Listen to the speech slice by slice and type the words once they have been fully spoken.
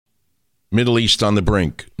Middle East on the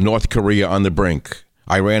brink, North Korea on the brink,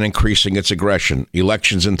 Iran increasing its aggression,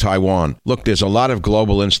 elections in Taiwan. Look, there's a lot of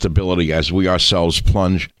global instability as we ourselves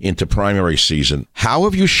plunge into primary season. How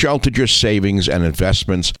have you sheltered your savings and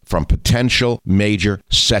investments from potential major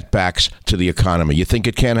setbacks to the economy? You think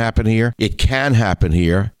it can't happen here? It can happen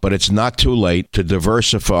here, but it's not too late to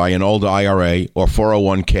diversify an old IRA or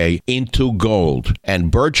 401k into gold.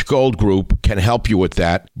 And Birch Gold Group can help you with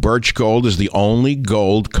that. Birch Gold is the only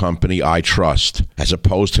gold company I trust. As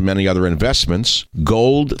opposed to many other investments, gold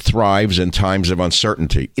thrives in times of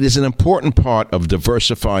uncertainty. It is an important part of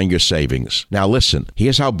diversifying your savings. Now listen,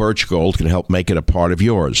 here's how Birch Gold can help make it a part of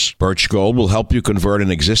yours. Birch Gold will help you convert an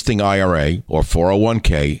existing IRA or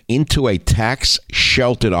 401k into a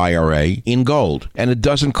tax-sheltered IRA in gold. And it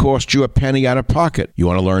doesn't cost you a penny out of pocket. You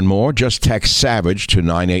want to learn more? Just text SAVAGE to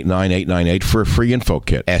 989-898 for a free info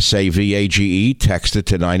kit. SAVAGE, text it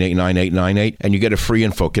to 989-898 and you get a free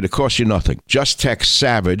info kit. It costs you nothing. Just text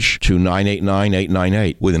SAVAGE to 989-898.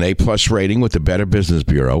 With an A+ rating with the Better Business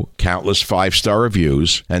Bureau, countless 5-star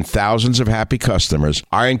reviews, and thousands of happy customers,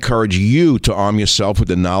 I encourage you to arm yourself with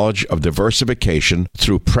the knowledge of diversification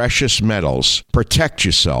through precious metals. Protect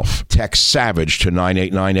yourself. Text SAVAGE to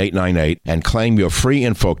 989-898 and claim your free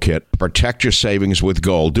info kit. Protect your savings with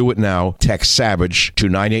gold. Do it now. Text SAVAGE to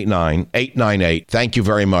 989-898. Thank you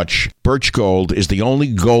very much. Birch Gold is the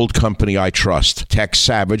only gold company I trust. Text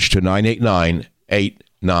SAVAGE to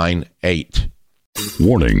 989-898.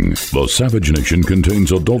 Warning, the Savage Nation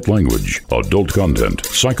contains adult language, adult content,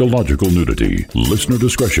 psychological nudity. Listener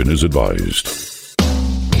discretion is advised.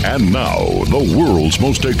 And now, the world's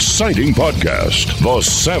most exciting podcast, The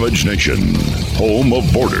Savage Nation, home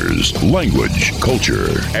of borders, language,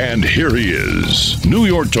 culture. And here he is, New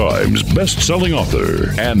York Times best-selling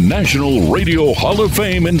author and National Radio Hall of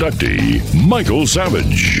Fame inductee, Michael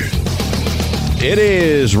Savage. It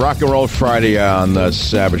is Rock and Roll Friday on the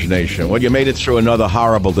Savage Nation. Well, you made it through another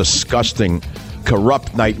horrible, disgusting,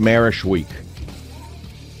 corrupt, nightmarish week.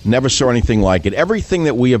 Never saw anything like it. Everything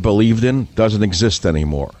that we have believed in doesn't exist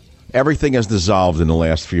anymore. Everything has dissolved in the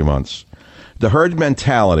last few months. The herd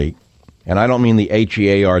mentality, and I don't mean the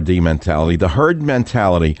HEARD mentality, the herd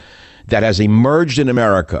mentality that has emerged in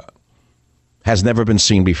America has never been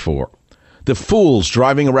seen before. The fools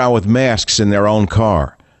driving around with masks in their own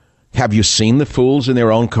car. Have you seen the fools in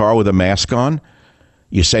their own car with a mask on?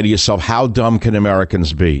 You say to yourself, how dumb can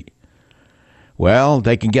Americans be? Well,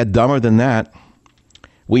 they can get dumber than that.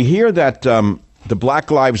 We hear that the Black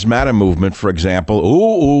Lives Matter movement, for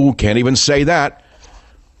example, can't even say that.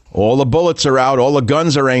 All the bullets are out. All the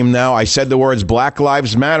guns are aimed now. I said the words Black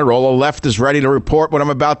Lives Matter. All the left is ready to report what I'm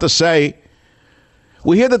about to say.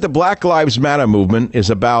 We hear that the Black Lives Matter movement is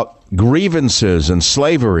about grievances and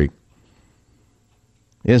slavery.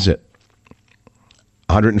 Is it?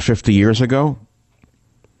 150 years ago?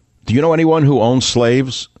 Do you know anyone who owned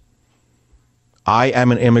slaves? I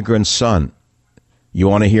am an immigrant son. You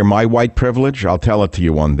want to hear my white privilege? I'll tell it to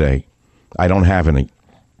you one day. I don't have any.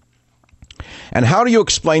 And how do you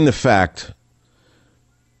explain the fact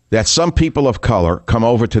that some people of color come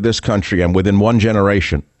over to this country and within one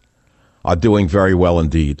generation are doing very well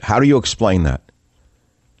indeed? How do you explain that?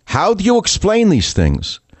 How do you explain these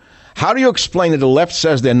things? How do you explain that the left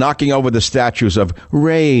says they're knocking over the statues of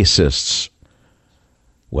racists?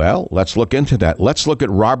 Well, let's look into that. Let's look at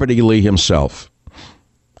Robert E. Lee himself.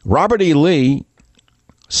 Robert E. Lee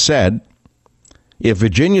said, if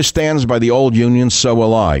Virginia stands by the old Union, so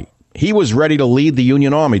will I. He was ready to lead the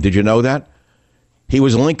Union Army. Did you know that? He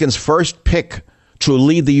was Lincoln's first pick to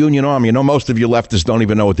lead the Union Army. You know, most of you leftists don't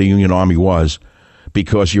even know what the Union Army was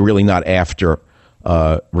because you're really not after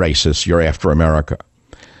racists. You're after America.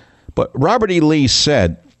 But Robert E. Lee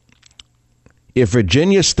said, if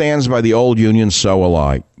Virginia stands by the old Union, so will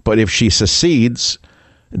I. But if she secedes,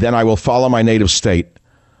 then I will follow my native state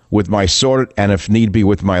with my sword and, if need be,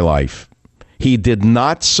 with my life. He did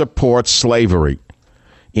not support slavery.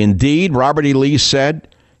 Indeed, Robert E. Lee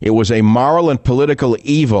said it was a moral and political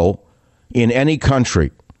evil in any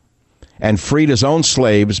country and freed his own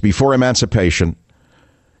slaves before emancipation.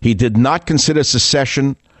 He did not consider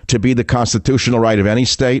secession to be the constitutional right of any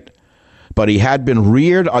state, but he had been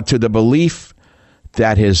reared to the belief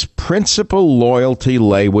that his principal loyalty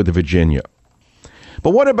lay with Virginia.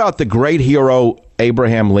 But what about the great hero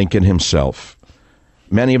Abraham Lincoln himself?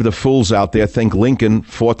 Many of the fools out there think Lincoln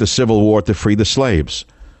fought the Civil War to free the slaves.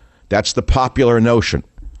 That's the popular notion.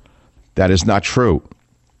 That is not true.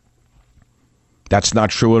 That's not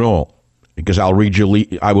true at all. Because I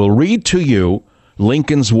will read to you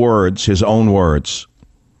Lincoln's words, his own words.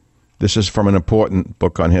 This is from an important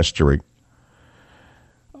book on history.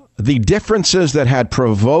 the differences that had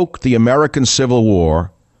provoked the American Civil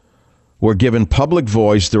War were given public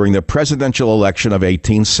voice during the presidential election of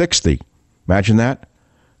 1860. Imagine that.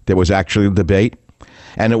 There was actually a debate,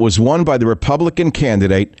 and it was won by the Republican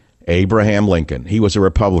candidate, Abraham Lincoln. He was a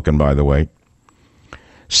Republican, by the way.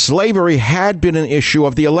 Slavery had been an issue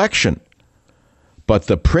of the election, but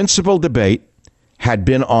the principal debate had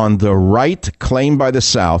been on the right claimed by the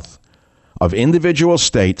South of individual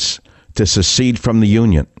states to secede from the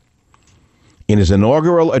Union. In his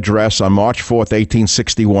inaugural address on March 4th,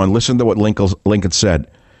 1861, listen to what Lincoln said.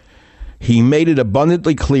 He made it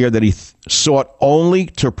abundantly clear that he sought only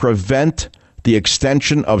to prevent the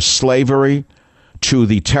extension of slavery to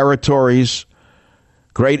the territories,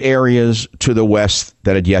 great areas to the west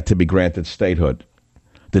that had yet to be granted statehood.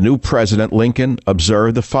 The new president, Lincoln,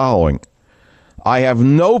 observed the following: I have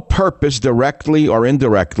no purpose, directly or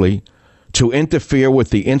indirectly, to interfere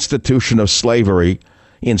with the institution of slavery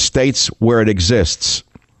in states where it exists.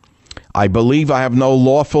 I believe I have no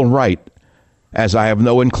lawful right, as I have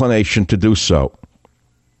no inclination to do so.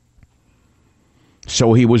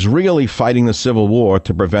 So he was really fighting the Civil War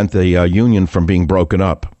to prevent the Union from being broken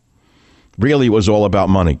up. Really, it was all about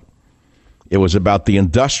money. It was about the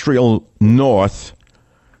industrial North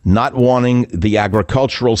not wanting the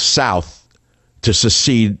agricultural South to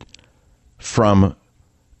secede from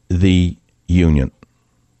the Union.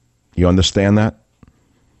 You understand that?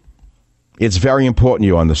 It's very important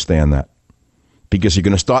you understand that, because you're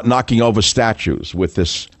going to start knocking over statues with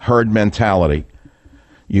this herd mentality.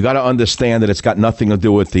 You got to understand that it's got nothing to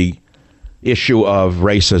do with the issue of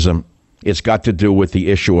racism. It's got to do with the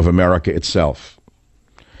issue of America itself.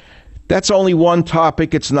 That's only one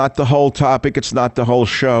topic. It's not the whole topic. It's not the whole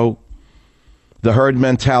show. The herd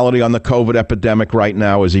mentality on the COVID epidemic right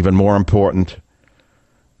now is even more important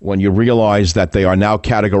when you realize that they are now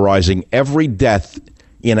categorizing every death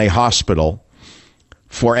in a hospital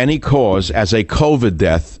for any cause as a COVID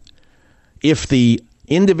death if the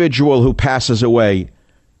individual who passes away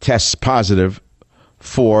tests positive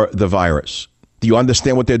for the virus. Do you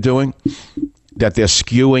understand what they're doing? That they're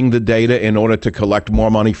skewing the data in order to collect more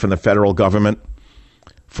money from the federal government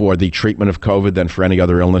for the treatment of COVID than for any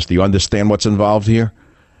other illness. Do you understand what's involved here?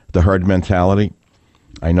 The herd mentality.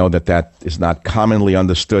 I know that that is not commonly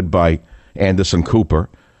understood by Anderson Cooper.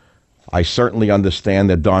 I certainly understand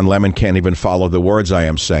that Don Lemon can't even follow the words I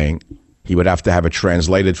am saying. He would have to have it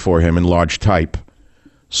translated for him in large type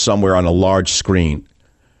somewhere on a large screen,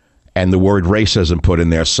 and the word racism put in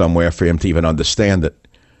there somewhere for him to even understand it.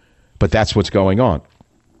 But that's what's going on.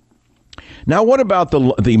 Now, what about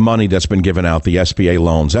the money that's been given out, the SBA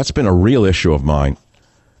loans? That's been a real issue of mine.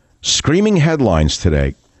 Screaming headlines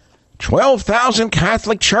today. 12,000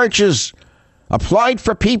 Catholic churches applied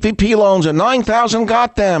for PPP loans and 9,000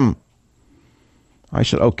 got them. I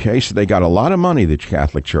said, okay, so they got a lot of money, the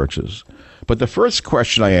Catholic churches. But the first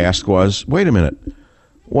question I asked was, wait a minute,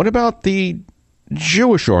 what about the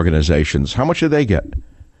Jewish organizations? How much did they get?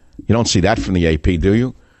 You don't see that from the AP, do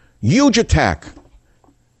you? Huge attack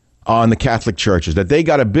on the Catholic churches, that they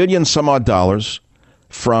got $1 billion some odd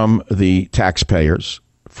from the taxpayers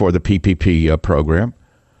for the PPP program.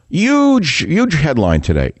 Huge headline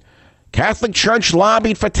today. Catholic Church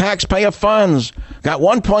lobbied for taxpayer funds, got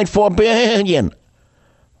 $1.4 billion.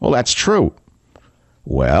 Well, that's true.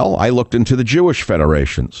 Well, I looked into the Jewish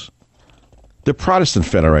federations, the Protestant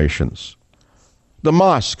federations, the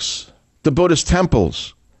mosques, the Buddhist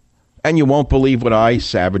temples, and you won't believe what I,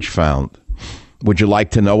 Savage, found. Would you like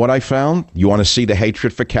to know what I found? You want to see the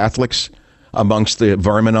hatred for Catholics amongst the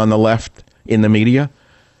vermin on the left in the media?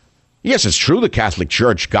 Yes, it's true the Catholic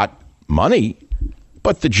Church got money,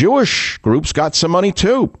 but the Jewish groups got some money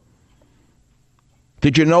too.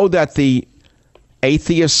 Did you know that the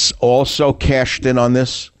atheists also cashed in on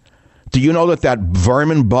this? Do you know that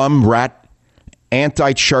vermin bum rat,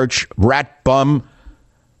 anti-church rat bum,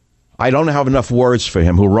 I don't have enough words for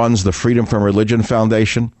him, who runs the Freedom from Religion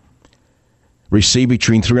Foundation, received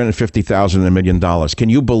between $350,000 and $1 million. Can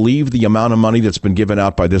you believe the amount of money that's been given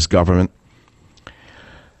out by this government?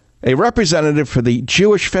 A representative for the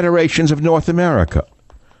Jewish Federations of North America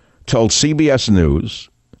told CBS News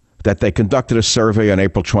that they conducted a survey on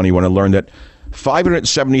April 21 and learned that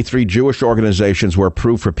 573 Jewish organizations were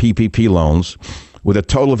approved for PPP loans with a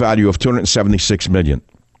total value of $276 million.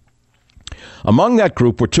 Among that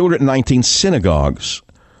group were 219 synagogues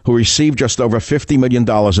who received just over $50 million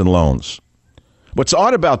in loans. What's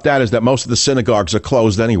odd about that is that most of the synagogues are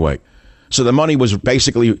closed anyway. So the money was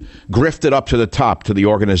basically grifted up to the top to the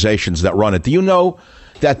organizations that run it. Do you know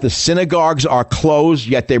that the synagogues are closed,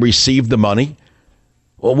 yet they receive the money?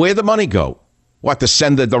 Well, where'd the money go? What, to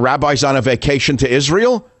send the rabbis on a vacation to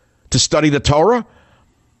Israel? to study the Torah?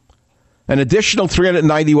 An additional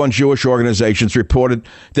 391 Jewish organizations reported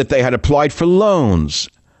that they had applied for loans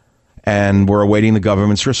and were awaiting the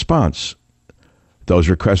government's response. Those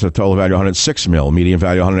requests had a total value of $106 million, median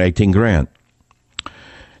value of $118,000.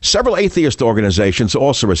 Several atheist organizations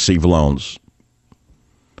also received loans.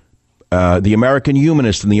 The American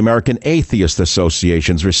Humanist and the American Atheist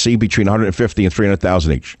Associations received between $150,000 and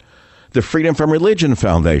 $300,000 each. The Freedom from Religion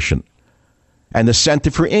Foundation and the Center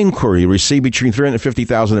for Inquiry received between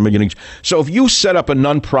 $350,000 and $1 million each. So if you set up a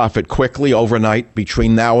nonprofit quickly overnight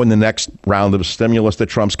between now and the next round of stimulus that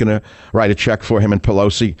Trump's going to write a check for him and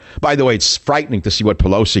Pelosi. By the way, it's frightening to see what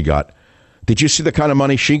Pelosi got. Did you see the kind of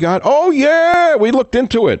money she got? Oh, yeah, we looked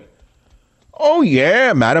into it. Oh,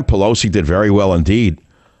 yeah, Madam Pelosi did very well indeed.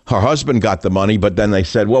 Her husband got the money, but then they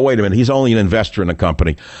said, well, wait a minute, he's only an investor in the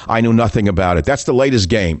company. I knew nothing about it. That's the latest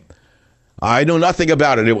game. I knew nothing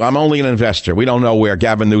about it. I'm only an investor. We don't know where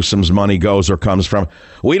Gavin Newsom's money goes or comes from.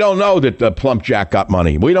 We don't know that Plump Jack got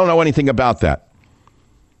money. We don't know anything about that.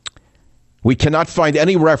 We cannot find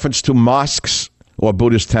any reference to mosques or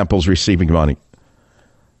Buddhist temples receiving money.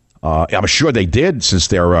 I'm sure they did, since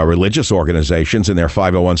they're religious organizations and they're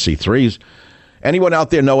 501c3s. Anyone out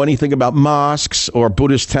there know anything about mosques or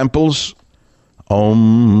Buddhist temples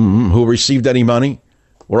who received any money?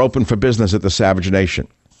 We're open for business at the Savage Nation.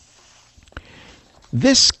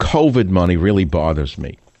 This COVID money really bothers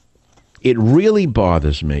me. It really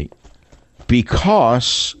bothers me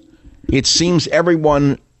because it seems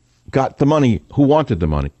everyone got the money who wanted the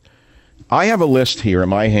money. I have a list here in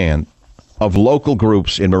my hand of local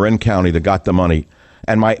groups in Marin County that got the money,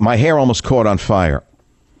 and my hair almost caught on fire.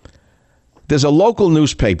 There's a local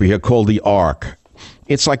newspaper here called The Ark.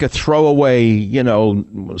 It's like a throwaway,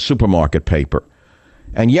 supermarket paper.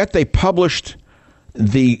 And yet they published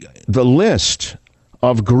the list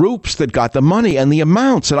of groups that got the money and the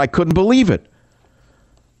amounts, and I couldn't believe it.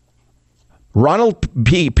 Ronald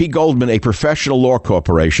P. Goldman, a professional law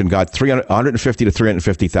corporation, got $150,000 to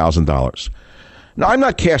 $350,000. Now, I'm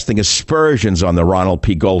not casting aspersions on the Ronald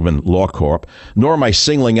P. Goldman Law Corp, nor am I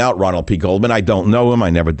singling out Ronald P. Goldman. I don't know him. I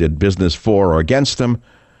never did business for or against him.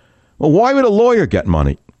 Well, why would a lawyer get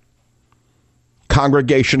money?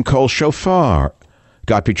 Congregation Kol Shofar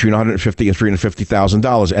got between $150,000 and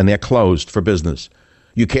 $350,000, and they're closed for business.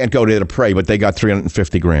 You can't go there to pray, but they got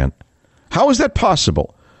 $350,000. How is that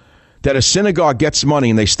possible? That a synagogue gets money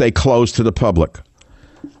and they stay closed to the public?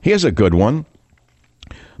 Here's a good one.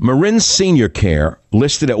 Marin Senior Care,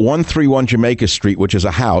 listed at 131 Jamaica Street, which is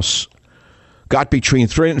a house, got between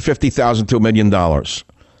 $350,000 to $1 million.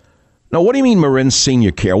 Now, what do you mean Marin Senior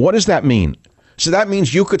Care? What does that mean? So that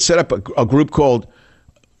means you could set up a group called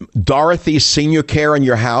Dorothy's Senior Care in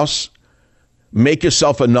your house, make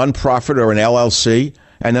yourself a nonprofit or an LLC,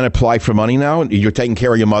 and then apply for money now? You're taking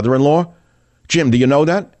care of your mother-in-law? Jim, do you know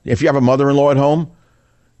that? If you have a mother-in-law at home,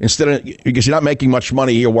 because you're not making much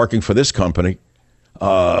money, you're working for this company.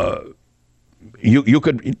 You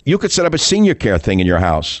could set up a senior care thing in your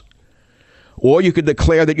house, or you could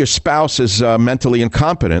declare that your spouse is mentally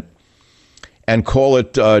incompetent and call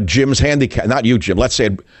it Jim's Handicap. Not you, Jim. Let's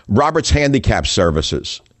say Robert's Handicap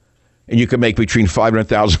Services, and you could make between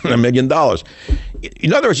 $500,000 and $1 million.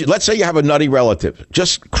 In other words, let's say you have a nutty relative.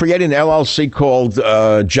 Just create an LLC called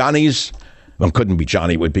Johnny's. Well, it couldn't be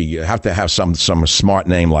Johnny. It would be, you have to have some smart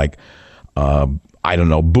name like I don't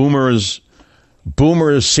know, Boomers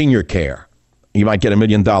Senior Care. You might get $1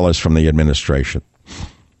 million from the administration.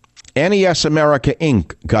 NES America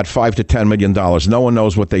Inc. got $5 to $10 million. No one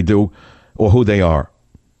knows what they do or who they are.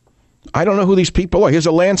 I don't know who these people are. Here's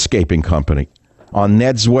a landscaping company on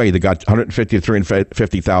Ned's Way that got $150,000 to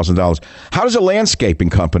 $350,000. How does a landscaping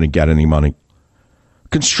company get any money?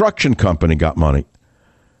 Construction company got money.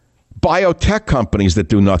 Biotech companies that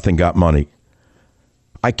do nothing got money.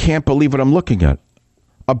 I can't believe what I'm looking at.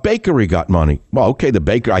 A bakery got money. Well, okay,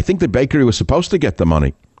 I think the bakery was supposed to get the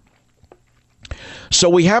money. So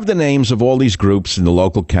we have the names of all these groups in the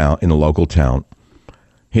local town.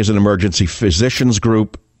 Here's an emergency physicians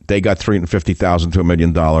group. They got $350,000 to $1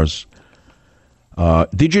 million.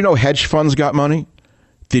 Did you know hedge funds got money?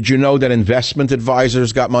 Did you know that investment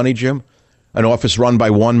advisors got money, Jim? An office run by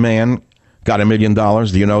one man got $1 million.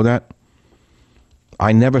 Do you know that?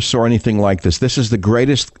 I never saw anything like this. This is the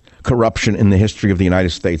greatest corruption in the history of the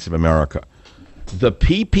United States of America. The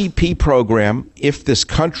PPP program, if this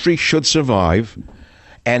country should survive,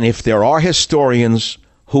 and if there are historians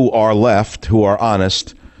who are left, who are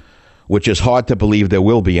honest, which is hard to believe there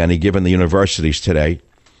will be any given the universities today,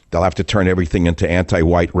 they'll have to turn everything into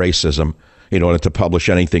anti-white racism in order to publish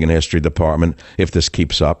anything in the history department if this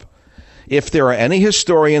keeps up. If there are any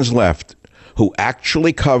historians left who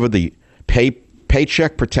actually cover the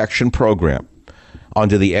Paycheck Protection Program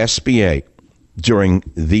under the SBA during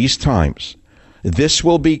these times, this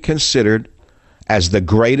will be considered as the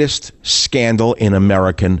greatest scandal in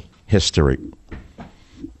American history.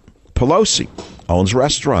 Pelosi owns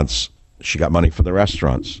restaurants. She got money for the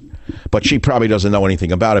restaurants. But she probably doesn't know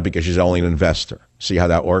anything about it because she's only an investor. See how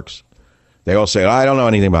that works? They all say, I don't know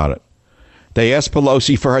anything about it. They asked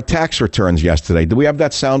Pelosi for her tax returns yesterday. Do we have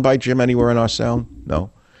that soundbite, Jim, anywhere in our sound?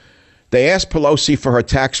 No. They asked Pelosi for her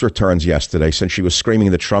tax returns yesterday since she was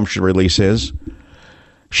screaming that Trump should release his.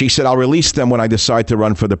 She said, I'll release them when I decide to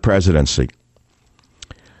run for the presidency.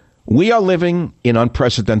 We are living in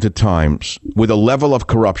unprecedented times with a level of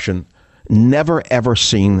corruption never, ever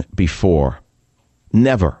seen before.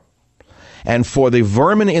 Never. And for the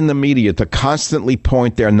vermin in the media to constantly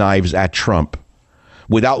point their knives at Trump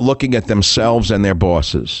without looking at themselves and their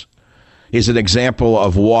bosses is an example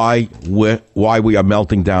of why we are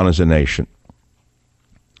melting down as a nation.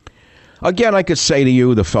 Again, I could say to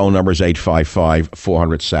you, the phone number is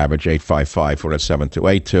 855-400-SAVAGE,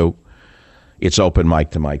 855-407-282. It's Open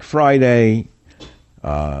Mic to Mike Friday.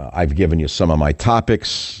 I've given you some of my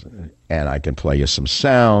topics, and I can play you some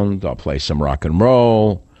sound. I'll play some rock and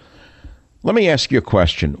roll. Let me ask you a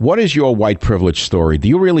question. What is your white privilege story? Do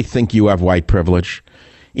you really think you have white privilege?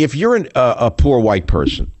 If you're a poor white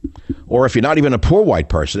person, or if you're not even a poor white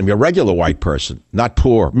person, if you're a regular white person, not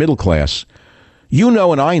poor, middle class, you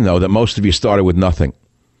know and I know that most of you started with nothing.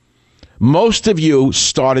 Most of you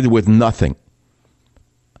started with nothing.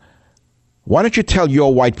 Why don't you tell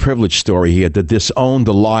your white privilege story here to disown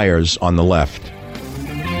the liars on the left?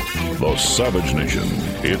 The Savage Nation.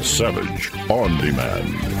 It's Savage on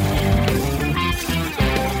Demand.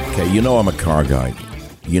 Okay, you know I'm a car guy.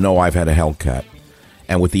 You know I've had a Hellcat.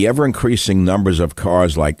 And with the ever-increasing numbers of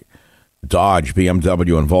cars like Dodge,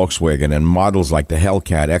 BMW, and Volkswagen, and models like the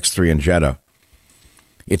Hellcat, X3, and Jetta,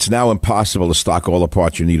 it's now impossible to stock all the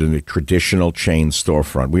parts you need in a traditional chain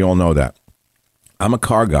storefront. We all know that. I'm a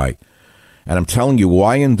car guy, and I'm telling you,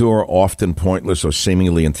 why endure often pointless or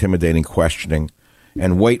seemingly intimidating questioning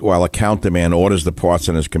and wait while a count man orders the parts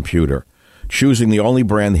on his computer, choosing the only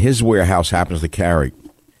brand his warehouse happens to carry?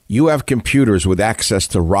 You have computers with access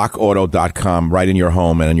to rockauto.com right in your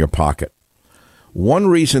home and in your pocket. One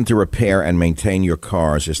reason to repair and maintain your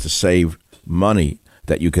cars is to save money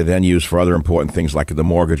that you could then use for other important things like the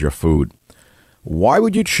mortgage or food. Why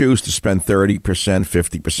would you choose to spend 30%,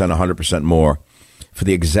 50%, 100% more for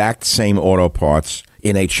the exact same auto parts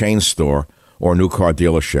in a chain store or a new car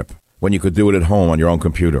dealership when you could do it at home on your own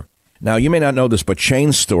computer? Now, you may not know this, but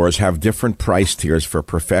chain stores have different price tiers for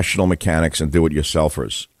professional mechanics and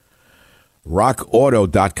do-it-yourselfers.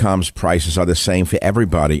 RockAuto.com's prices are the same for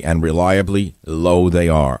everybody, and reliably low they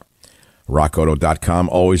are. RockAuto.com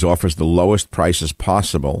always offers the lowest prices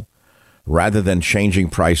possible, rather than changing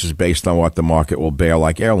prices based on what the market will bear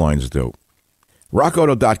like airlines do.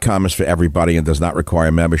 RockAuto.com is for everybody and does not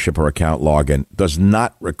require membership or account login. Does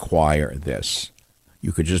not require this.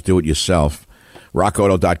 You could just do it yourself.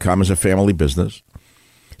 RockAuto.com is a family business,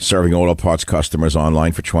 serving auto parts customers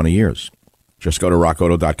online for 20 years. Just go to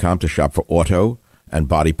rockauto.com to shop for auto and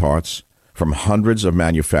body parts from hundreds of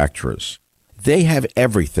manufacturers. They have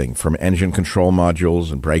everything from engine control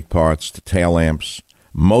modules and brake parts to tail lamps,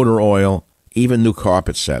 motor oil, even new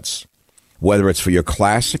carpet sets. Whether it's for your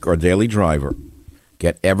classic or daily driver,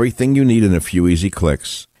 get everything you need in a few easy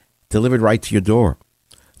clicks, delivered right to your door.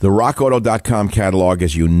 The rockauto.com catalog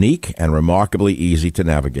is unique and remarkably easy to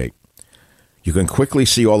navigate. You can quickly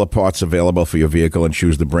see all the parts available for your vehicle and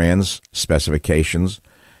choose the brands, specifications,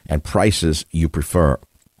 and prices you prefer.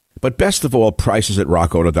 But best of all, prices at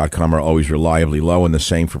rockauto.com are always reliably low, and the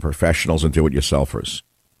same for professionals and do-it-yourselfers.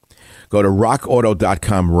 Go to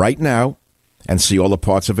rockauto.com right now and see all the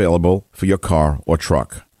parts available for your car or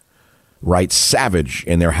truck. Write SAVAGE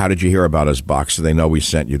in their How Did You Hear About Us box so they know we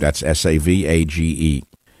sent you. That's SAVAGE.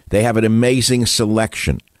 They have an amazing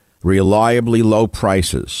selection, reliably low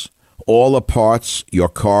prices, all the parts your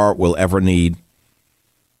car will ever need.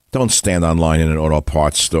 Don't stand online in an auto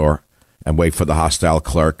parts store and wait for the hostile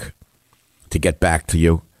clerk to get back to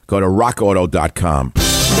you. Go to rockauto.com.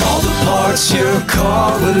 All the parts your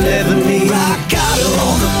car will ever need. Rock Auto.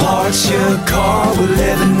 All the parts your car will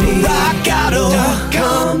ever need.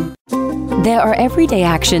 rockauto.com. There are everyday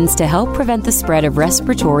actions to help prevent the spread of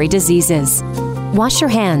respiratory diseases. Wash your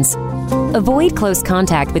hands. Avoid close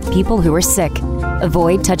contact with people who are sick.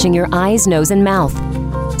 Avoid touching your eyes, nose, and mouth.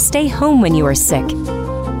 Stay home when you are sick.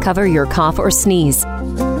 Cover your cough or sneeze.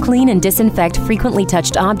 Clean and disinfect frequently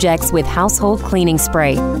touched objects with household cleaning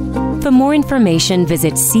spray. For more information,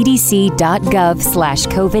 visit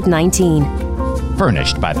cdc.gov/COVID-19.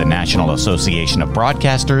 Furnished by the National Association of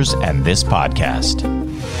Broadcasters and this podcast.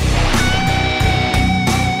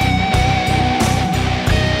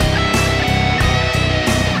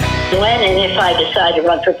 When and if I decide to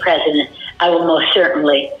run for president, I will most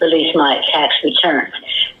certainly release my tax returns.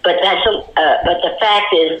 But the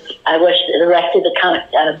fact is, I wish the rest of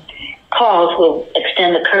the calls will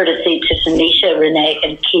extend the courtesy to Tanisha, Renee,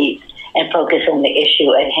 and Keith and focus on the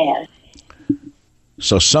issue at hand.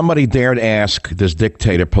 So somebody dared ask this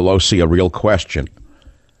dictator Pelosi a real question,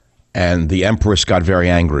 and the Empress got very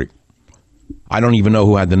angry. I don't even know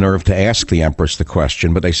who had the nerve to ask the Empress the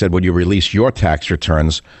question, but they said, would you release your tax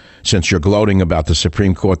returns since you're gloating about the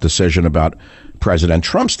Supreme Court decision about President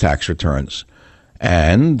Trump's tax returns?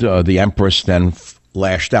 And the Empress then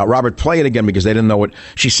lashed out. Robert, play it again because they didn't know what.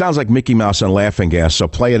 She sounds like Mickey Mouse on Laughing Gas, so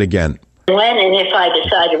play it again. When and if I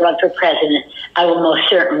decide to run for president, I will most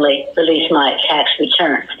certainly release my tax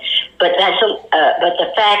returns. But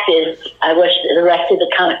the fact is, I wish the rest of the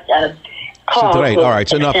calls. All right,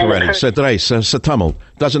 it's enough already. Satumel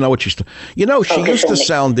doesn't know what she's. She used to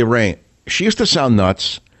sound deranged. She used to sound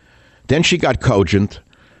nuts. Then she got cogent.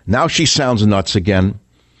 Now she sounds nuts again.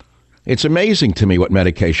 It's amazing to me what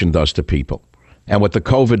medication does to people and what the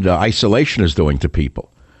COVID isolation is doing to people.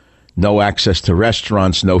 No access to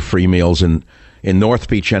restaurants, no free meals in North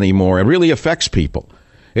Beach anymore. It really affects people,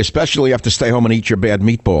 especially you have to stay home and eat your bad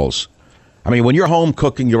meatballs. I mean, when you're home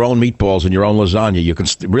cooking your own meatballs and your own lasagna, you can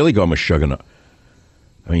really go mashugana.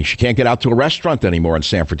 I mean, she can't get out to a restaurant anymore in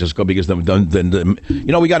San Francisco because we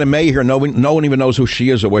got a mayor here. No one even knows who she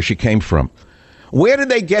is or where she came from. Where did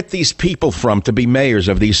they get these people from to be mayors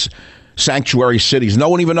of these sanctuary cities? No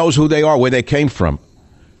one even knows who they are, where they came from.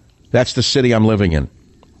 That's the city I'm living in.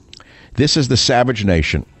 This is the Savage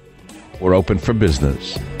Nation. We're open for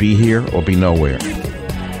business. Be here or be nowhere.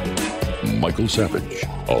 Michael Savage,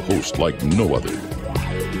 a host like no other.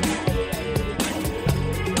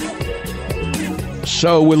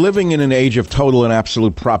 So we're living in an age of total and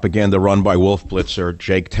absolute propaganda run by Wolf Blitzer,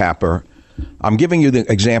 Jake Tapper. I'm giving you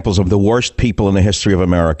the examples of the worst people in the history of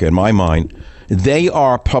America. In my mind, they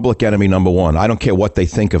are public enemy number one. I don't care what they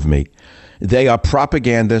think of me. They are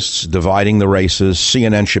propagandists dividing the races.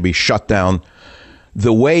 CNN should be shut down.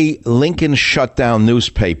 The way Lincoln shut down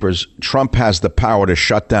newspapers, Trump has the power to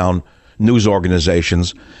shut down news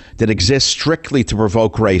organizations that exist strictly to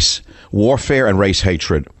provoke race warfare and race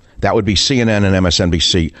hatred. That would be CNN and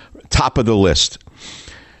MSNBC, top of the list.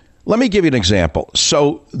 Let me give you an example.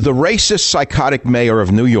 So the racist, psychotic mayor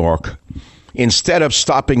of New York, instead of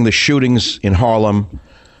stopping the shootings in Harlem,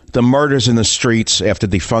 the murders in the streets after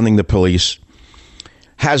defunding the police,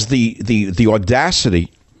 has the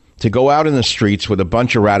audacity to go out in the streets with a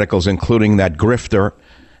bunch of radicals, including that grifter,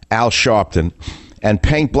 Al Sharpton, and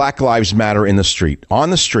paint Black Lives Matter in the street, on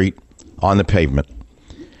the pavement.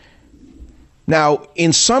 Now,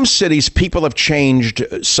 in some cities, people have changed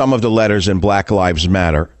some of the letters in Black Lives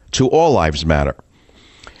Matter to All Lives Matter.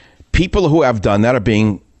 People who have done that are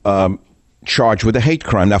being charged with a hate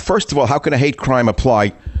crime. Now, first of all, how can a hate crime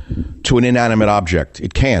apply to an inanimate object?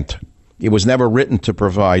 It can't. It was never written to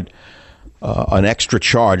provide an extra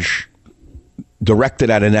charge directed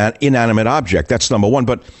at an inanimate object. That's number one.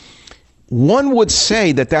 But one would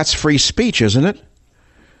say that that's free speech, isn't it?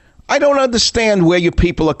 I don't understand where you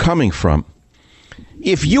people are coming from.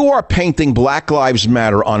 If you are painting Black Lives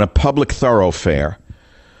Matter on a public thoroughfare,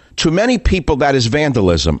 to many people that is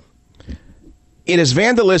vandalism. It is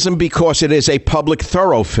vandalism because it is a public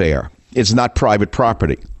thoroughfare. It's not private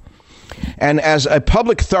property. And as a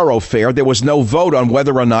public thoroughfare, there was no vote on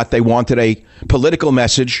whether or not they wanted a political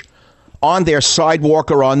message on their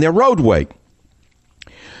sidewalk or on their roadway.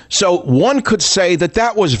 So one could say that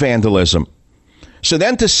that was vandalism. So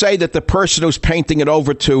then to say that the person who's painting it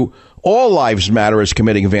over to All Lives Matter is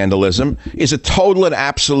committing vandalism is a total and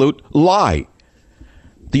absolute lie.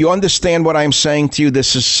 Do you understand what I'm saying to you?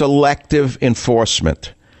 This is selective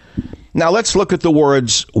enforcement. Now let's look at the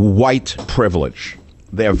words white privilege.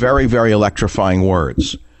 They're very, very electrifying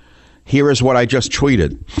words. Here is what I just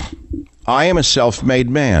tweeted. I am a self-made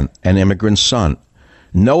man, an immigrant son.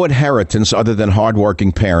 No inheritance other than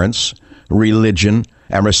hardworking parents, religion,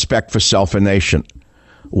 and respect for self and nation.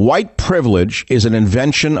 White privilege is an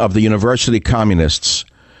invention of the university communists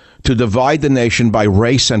to divide the nation by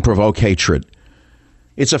race and provoke hatred.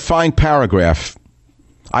 It's a fine paragraph.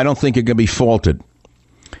 I don't think it can be faulted.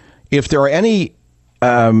 If there are any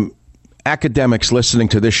academics listening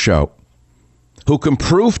to this show who can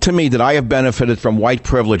prove to me that I have benefited from white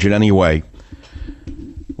privilege in any way,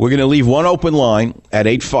 we're going to leave one open line at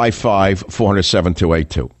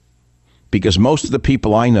 855-400-7282. Because most of the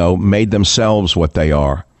people I know made themselves what they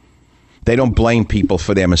are They don't blame people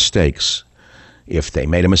for their mistakes. If they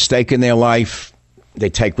made a mistake in their life, they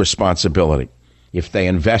take responsibility. If they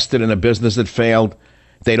invested in a business that failed,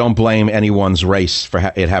 they don't blame anyone's race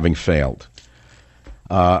for it having failed.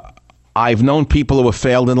 I've known people who have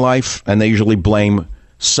failed in life, and they usually blame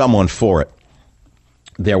someone for it.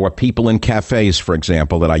 There were people in cafes, for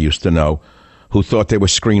example, that I used to know who thought they were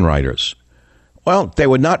screenwriters. Well, they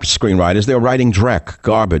were not screenwriters. They were writing dreck,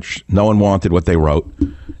 garbage. No one wanted what they wrote.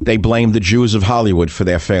 They blamed the Jews of Hollywood for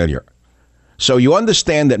their failure. So you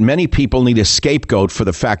understand that many people need a scapegoat for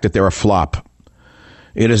the fact that they're a flop.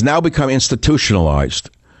 It has now become institutionalized.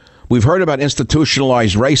 We've heard about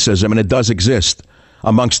institutionalized racism, and it does exist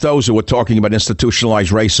amongst those who are talking about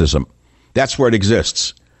institutionalized racism. That's where it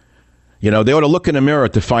exists. You know, they ought to look in the mirror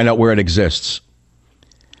to find out where it exists.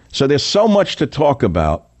 So there's so much to talk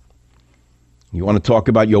about. You want to talk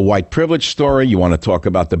about your white privilege story. You want to talk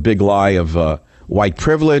about the big lie of white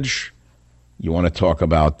privilege. You want to talk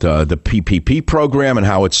about the PPP program and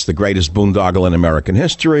how it's the greatest boondoggle in American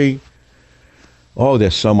history. Oh,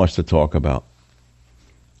 there's so much to talk about.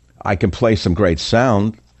 I can play some great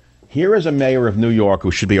sound. Here is a mayor of New York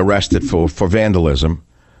who should be arrested for vandalism,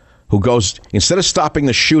 who goes, instead of stopping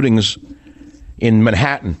the shootings in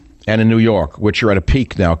Manhattan and in New York, which are at a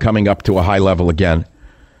peak now, coming up to a high level again,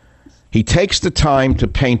 he takes the time to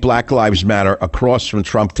paint Black Lives Matter across from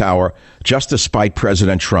Trump Tower just to spite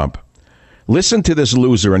President Trump. Listen to this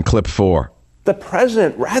loser in clip 4. The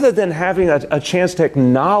president, rather than having a chance to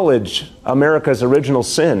acknowledge America's original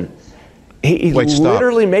sin, he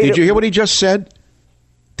literally made it... Did you hear what he just said?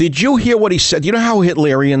 Did you hear what he said? You know how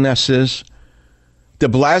Hitlerian this is? De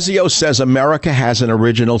Blasio says America has an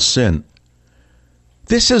original sin.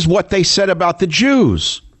 This is what they said about the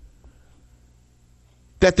Jews.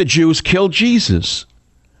 That the Jews killed Jesus.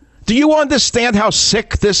 Do you understand how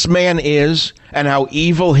sick this man is and how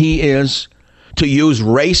evil he is to use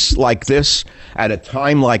race like this at a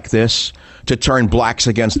time like this to turn blacks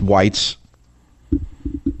against whites?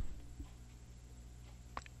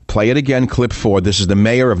 Play it again, clip 4. This is the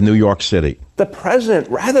mayor of New York City. The president,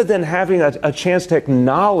 rather than having a chance to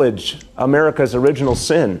acknowledge America's original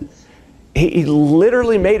sin, he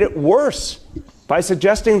literally made it worse by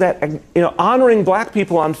suggesting that, honoring black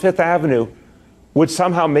people on Fifth Avenue would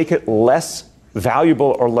somehow make it less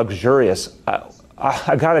valuable or luxurious.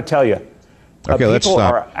 I got to tell you. Okay, let's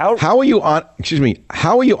stop. How are you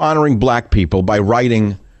honoring black people by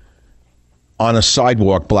writing on a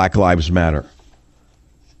sidewalk Black Lives Matter?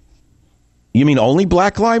 You mean only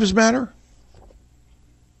Black Lives Matter?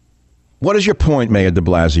 What is your point, Mayor de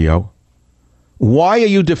Blasio? Why are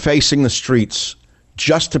you defacing the streets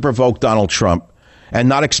just to provoke Donald Trump and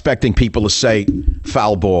not expecting people to say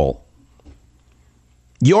foul ball?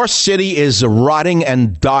 Your city is rotting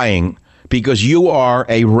and dying because you are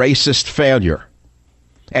a racist failure.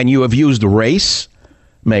 And you have used race,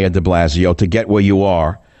 Mayor de Blasio, to get where you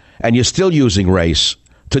are. And you're still using race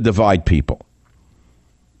to divide people.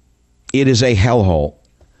 It is a hellhole.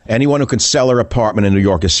 Anyone who can sell their apartment in New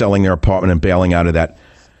York is selling their apartment and bailing out of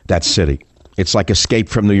that city. It's like Escape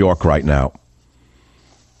from New York right now.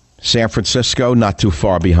 San Francisco, not too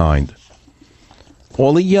far behind.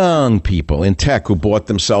 All the young people in tech who bought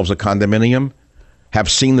themselves a condominium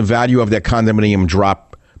have seen the value of their condominium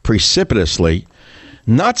drop precipitously,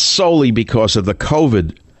 not solely because of the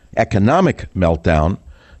COVID economic meltdown,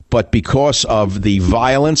 but because of the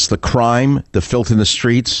violence, the crime, the filth in the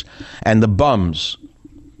streets, and the bums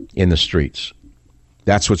in the streets.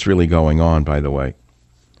 That's what's really going on, by the way.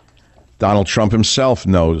 Donald Trump himself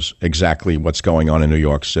knows exactly what's going on in New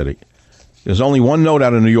York City. There's only one note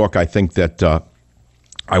out of New York I think that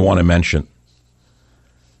I want to mention.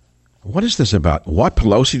 What is this about? What?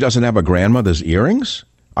 Pelosi doesn't have a grandmother's earrings?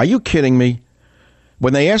 Are you kidding me?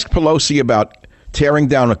 When they asked Pelosi about tearing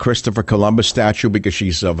down a Christopher Columbus statue because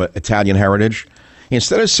she's of Italian heritage,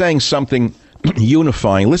 instead of saying something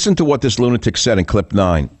unifying, listen to what this lunatic said in clip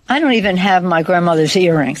 9. I don't even have my grandmother's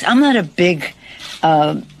earrings. I'm not a big,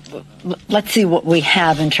 let's see what we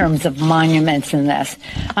have in terms of monuments in this.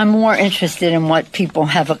 I'm more interested in what people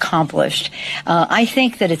have accomplished. I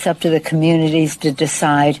think that it's up to the communities to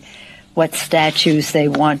decide what statues they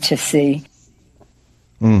want to see.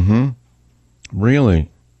 Mm-hmm. Really?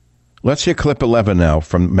 Let's hear clip 11 now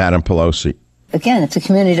from Madam Pelosi. Again, if the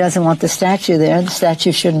community doesn't want the statue there, the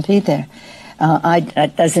statue shouldn't be there.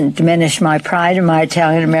 That doesn't diminish my pride in my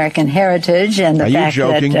Italian-American heritage and the fact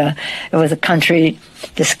that it was a country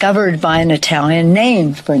discovered by an Italian,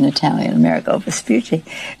 named for an Italian, Amerigo Vespucci.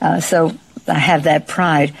 So I have that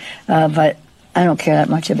pride, but I don't care that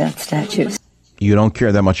much about statues. You don't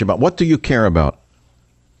care that much about... What do you care about?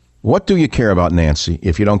 What do you care about, Nancy,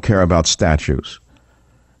 if you don't care about statues?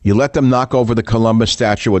 You let them knock over the Columbus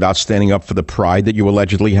statue without standing up for the pride that you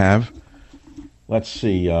allegedly have? Let's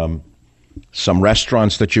see. Some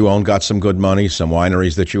restaurants that you own got some good money. Some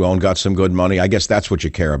wineries that you own got some good money. I guess that's what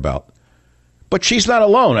you care about. But she's not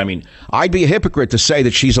alone. I mean, I'd be a hypocrite to say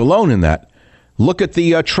that she's alone in that. Look at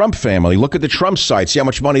the Trump family. Look at the Trump site. See how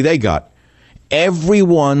much money they got.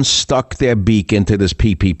 Everyone stuck their beak into this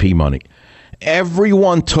PPP money.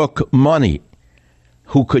 Everyone took money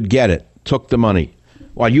who could get it, took the money,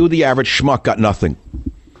 while you, the average schmuck, got nothing.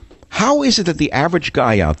 How is it that the average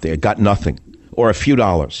guy out there got nothing or a few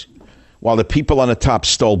dollars, while the people on the top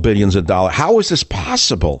stole billions of dollars? How is this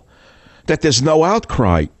possible that there's no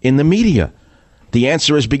outcry in the media? The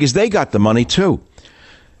answer is because they got the money, too.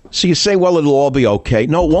 So you say, well, it'll all be okay.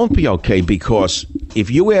 No, it won't be okay, because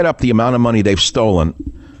if you add up the amount of money they've stolen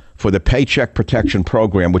for the Paycheck Protection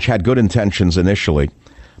Program, which had good intentions initially,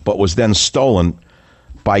 but was then stolen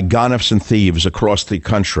by gonifs and thieves across the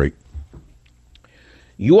country,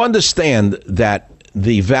 you understand that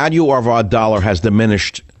the value of our dollar has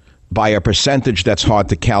diminished by a percentage that's hard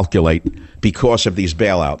to calculate because of these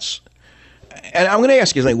bailouts. And I'm going to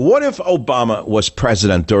ask you, like, what if Obama was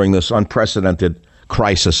president during this unprecedented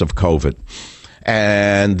crisis of COVID,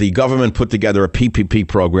 and the government put together a PPP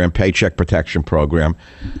program, Paycheck Protection Program,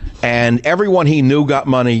 and everyone he knew got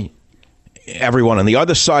money, everyone on the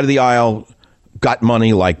other side of the aisle got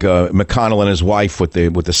money, like McConnell and his wife with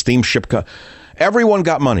the steamship. Everyone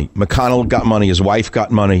got money. McConnell got money. His wife got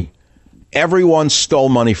money. Everyone stole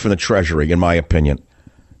money from the Treasury, in my opinion.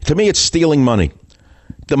 To me, it's stealing money.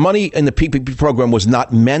 The money in the PPP program was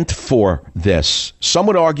not meant for this. Some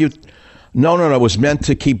would argue, no, it was meant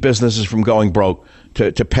to keep businesses from going broke,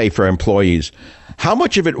 to pay for employees. How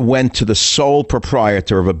much of it went to the sole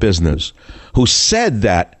proprietor of a business who said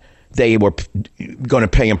that they were going to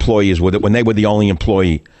pay employees with it when they were the only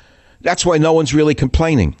employee? That's why no one's really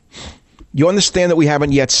complaining. You understand that we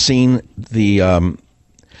haven't yet seen the...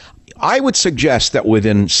 I would suggest that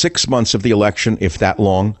within 6 months of the election, if that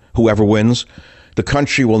long, whoever wins, the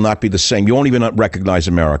country will not be the same. You won't even recognize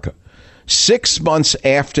America. 6 months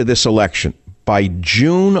after this election, by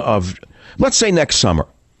June of, let's say next summer,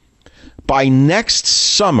 by next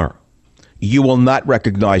summer, you will not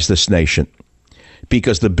recognize this nation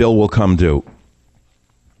because the bill will come due.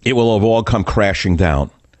 It will have all come crashing down.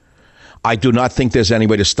 I do not think there's any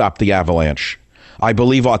way to stop the avalanche. I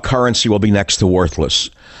believe our currency will be next to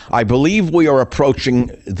worthless. I believe we are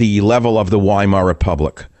approaching the level of the Weimar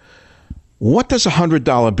Republic. What does a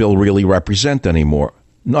 $100 bill really represent anymore?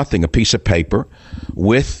 Nothing. A piece of paper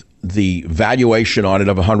with the valuation on it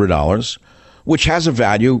of $100, which has a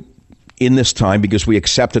value in this time because we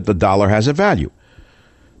accept that the dollar has a value.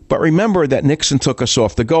 But remember that Nixon took us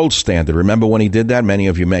off the gold standard. Remember when he did that? Many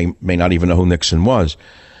of you may not even know who Nixon was.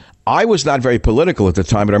 I was not very political at the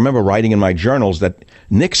time, but I remember writing in my journals that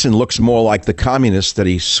Nixon looks more like the communist that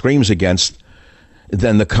he screams against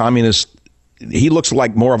than the communist. He looks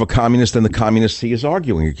like more of a communist than the communist he is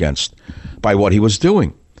arguing against by what he was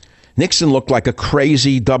doing. Nixon looked like a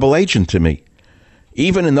crazy double agent to me,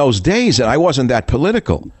 even in those days, and I wasn't that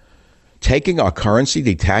political. Taking our currency,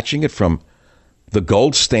 detaching it from the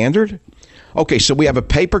gold standard. Okay, so we have a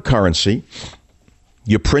paper currency.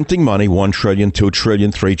 You're printing money, 1 trillion, 2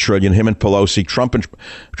 trillion, 3 trillion, him and Pelosi, Trump and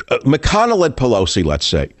McConnell and Pelosi, let's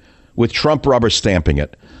say, with Trump rubber stamping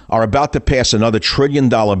it, are about to pass another $1 trillion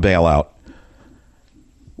bailout.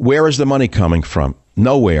 Where is the money coming from?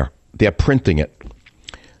 Nowhere. They're printing it.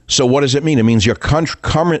 So what does it mean? It means your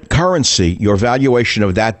currency, your valuation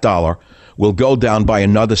of that dollar, will go down by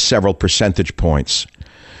another several percentage points.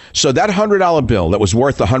 So that $100 bill that was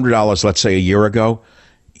worth $100, let's say a year ago,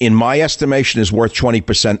 in my estimation, is worth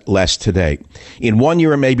 20% less today. In 1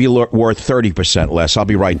 year, it may be worth 30% less. I'll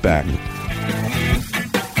be right back.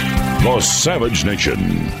 The Savage Nation.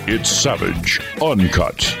 It's savage,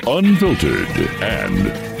 uncut, unfiltered, and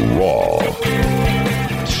raw.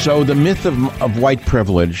 So the myth of white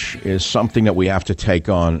privilege is something that we have to take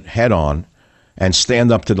on head on and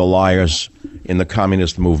stand up to the liars in the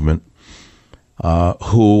communist movement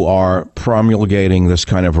who are promulgating this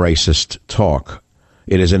kind of racist talk.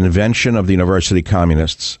 It is an invention of the university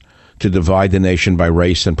communists to divide the nation by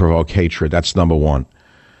race and provoke hatred. That's number one.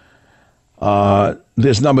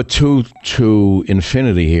 There's number two to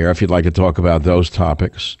infinity here, if you'd like to talk about those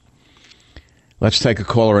topics. Let's take a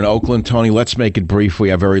caller in Oakland. Tony, let's make it brief. We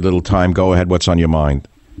have very little time. Go ahead. What's on your mind?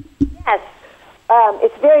 Yes.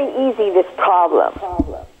 It's very easy, this problem.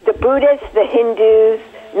 The Buddhists, the Hindus,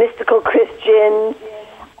 mystical Christians,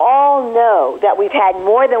 all know that we've had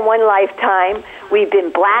more than one lifetime. We've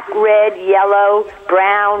been black, red, yellow,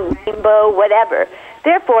 brown, rainbow, whatever.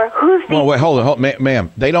 Therefore, who's the... Well, wait, hold on,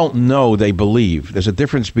 ma'am. They don't know, they believe. There's a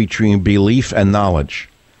difference between belief and knowledge.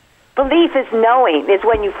 Belief is knowing, is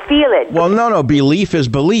when you feel it. Well, no, belief is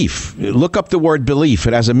belief. Look up the word belief.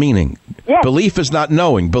 It has a meaning. Yes. Belief is not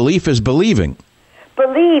knowing. Belief is believing.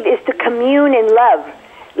 Believe is to commune in love.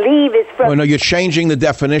 Leave is from... Well, no, you're changing the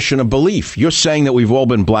definition of belief. You're saying that we've all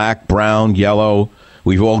been black, brown, yellow.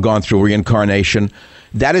 We've all gone through reincarnation.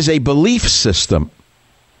 That is a belief system.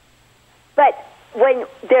 But when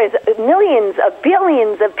there's millions of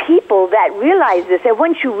billions of people that realize this, and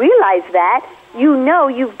once you realize that, you know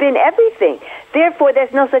you've been everything. Therefore,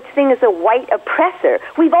 there's no such thing as a white oppressor.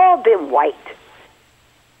 We've all been white.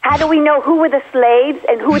 How do we know who were the slaves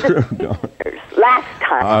and who were the prisoners last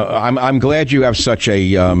time? I'm glad you have such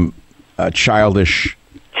a childish,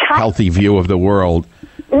 healthy view of the world.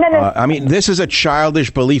 No. I mean, this is a childish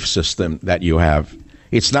belief system that you have.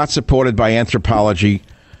 It's not supported by anthropology,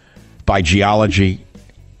 by geology,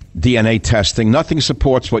 DNA testing. Nothing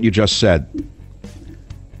supports what you just said.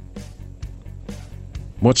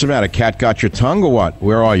 What's the matter? Cat got your tongue or what?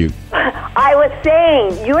 Where are you? I was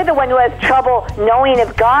saying, you're the one who has trouble knowing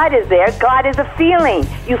if God is there. God is a feeling.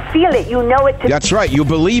 You feel it. You know it. That's right. You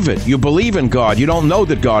believe it. You believe in God. You don't know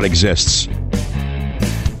that God exists.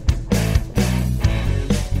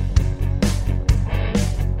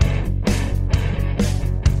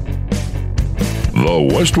 The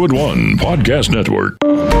Westwood One Podcast Network.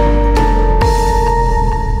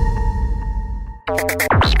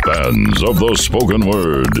 Fans of the spoken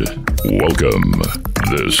word, welcome.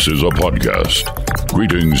 This is a podcast.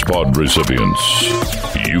 Greetings, pod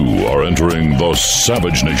recipients. You are entering the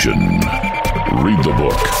Savage Nation. Read the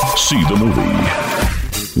book, see the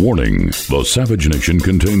movie. Warning, the Savage Nation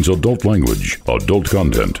contains adult language, adult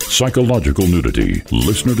content, psychological nudity.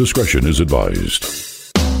 Listener discretion is advised.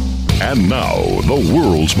 And now, the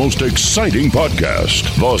world's most exciting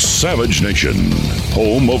podcast, The Savage Nation,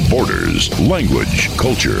 home of borders, language,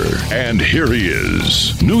 culture. And here he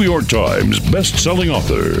is, New York Times best-selling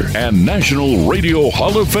author and National Radio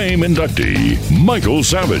Hall of Fame inductee, Michael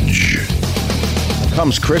Savage.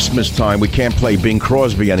 Comes Christmas time, we can't play Bing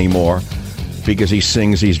Crosby anymore because he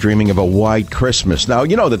sings He's Dreaming of a White Christmas. Now,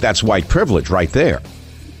 you know that's white privilege right there.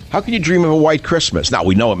 How can you dream of a white Christmas? Now,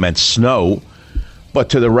 we know it meant snow. But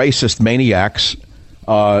to the racist maniacs,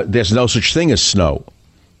 there's no such thing as snow,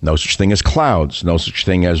 no such thing as clouds, no such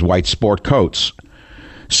thing as white sport coats.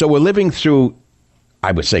 So we're living through,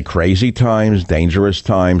 I would say, crazy times, dangerous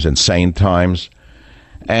times, insane times.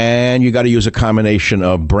 And you got to use a combination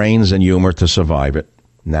of brains and humor to survive it,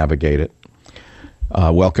 navigate it.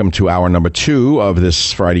 Welcome to hour number 2 of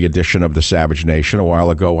this Friday edition of The Savage Nation. A while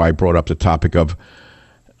ago, I brought up the topic of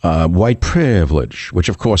white privilege, which,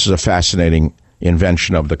 of course, is a fascinating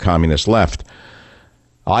invention of the communist left.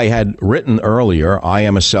 I had written earlier, I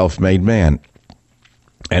am a self-made man,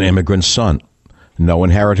 an immigrant son, no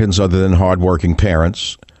inheritance other than hardworking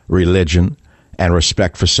parents, religion, and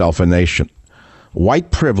respect for self and nation. White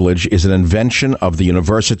privilege is an invention of the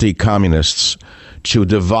university communists to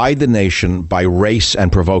divide the nation by race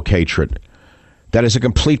and provoke hatred. That is a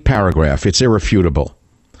complete paragraph. It's irrefutable.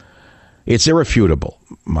 It's irrefutable.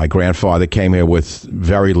 My grandfather came here with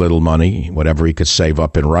very little money, whatever he could save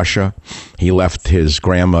up in Russia. He left his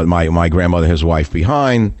grandmother, my grandmother, his wife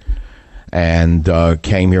behind, and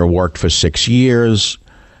came here, worked for 6 years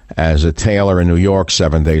as a tailor in New York,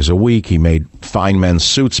 7 days a week. He made fine men's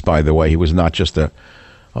suits, by the way. He was not just a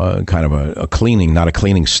kind of a cleaning, not a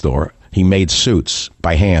cleaning store. He made suits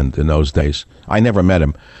by hand in those days. I never met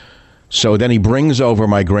him. So then he brings over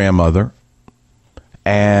my grandmother,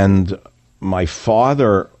 and my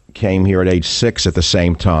father came here at age 6 at the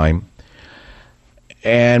same time.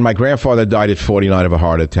 And my grandfather died at 49 of a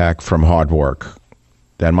heart attack from hard work.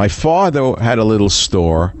 Then my father had a little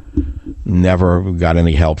store, never got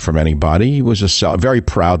any help from anybody. He was a very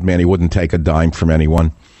proud man. He wouldn't take a dime from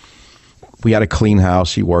anyone. We had a clean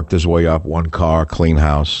house. He worked his way up, 1 car, clean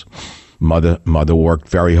house. Mother worked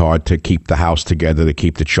very hard to keep the house together, to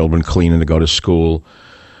keep the children clean and to go to school.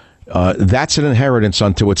 That's an inheritance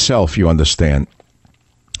unto itself, you understand.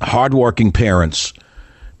 Hardworking parents,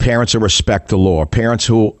 parents who respect the law, parents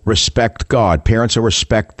who respect God, parents who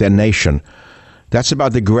respect their nation. That's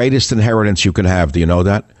about the greatest inheritance you can have. Do you know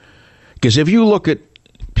that? Because if you look at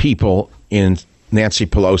people in Nancy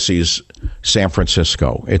Pelosi's San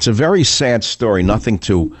Francisco, it's a very sad story, nothing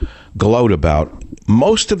to gloat about.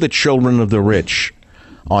 Most of the children of the rich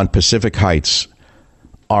on Pacific Heights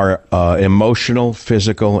are emotional,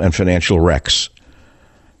 physical, and financial wrecks.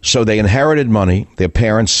 So they inherited money. Their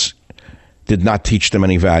parents did not teach them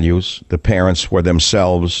any values. The parents were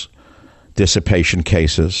themselves dissipation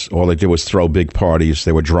cases. All they did was throw big parties.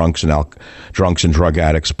 They were drunks and drug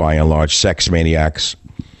addicts, by and large, sex maniacs.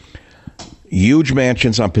 Huge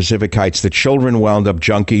mansions on Pacific Heights. The children wound up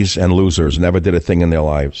junkies and losers, never did a thing in their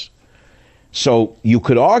lives. So you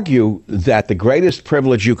could argue that the greatest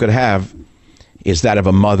privilege you could have is that of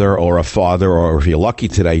a mother or a father, or if you're lucky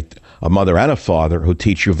today, a mother and a father who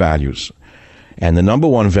teach you values. And the number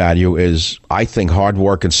one value is, I think, hard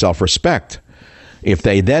work and self-respect. If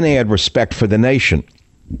they then add respect for the nation,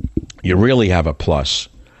 you really have a plus.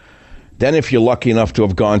 Then if you're lucky enough to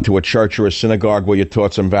have gone to a church or a synagogue where you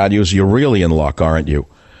taught some values, you're really in luck, aren't you?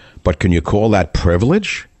 But can you call that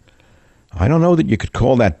privilege? I don't know that you could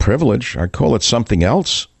call that privilege. I'd call it something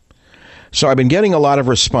else. So I've been getting a lot of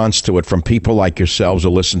response to it from people like yourselves who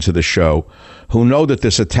listen to the show, who know that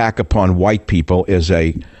this attack upon white people is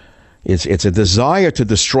it's a desire to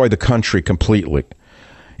destroy the country completely.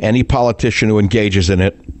 Any politician who engages in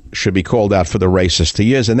it should be called out for the racist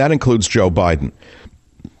he is, and that includes Joe Biden.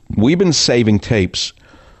 We've been saving tapes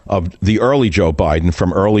of the early Joe Biden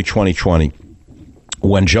from early 2020,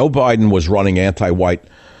 when Joe Biden was running anti-white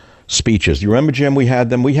speeches. You remember, Jim? We had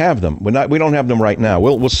them. We have them. We don't have them right now.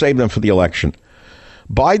 We'll save them for the election.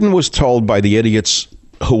 Biden was told by the idiots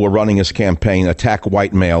who were running his campaign, attack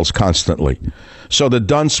white males constantly. So the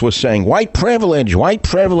dunce was saying, white privilege, white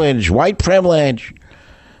privilege, white privilege,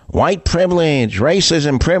 white privilege,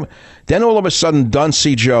 racism, privilege. Then all of a sudden,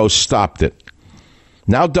 Duncey Joe stopped it.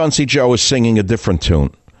 Now Duncey Joe is singing a different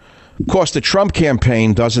tune. Of course, the Trump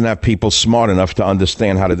campaign doesn't have people smart enough to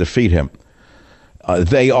understand how to defeat him.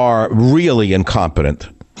 They are really incompetent.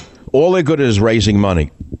 All they're good at is raising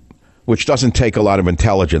money, which doesn't take a lot of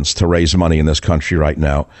intelligence to raise money in this country right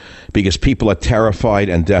now, because people are terrified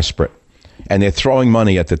and desperate. And they're throwing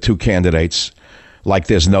money at the two candidates like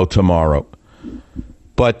there's no tomorrow.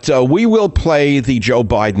 But we will play the Joe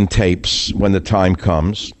Biden tapes when the time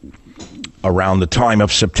comes, around the time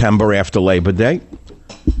of September after Labor Day.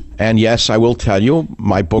 And yes, I will tell you,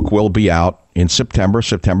 my book will be out in September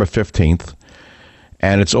 15th.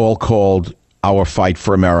 And it's all called Our Fight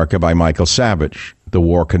for America by Michael Savage. The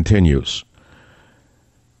War Continues.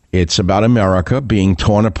 It's about America being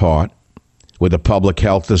torn apart with a public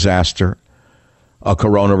health disaster, a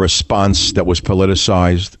corona response that was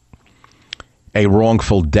politicized, a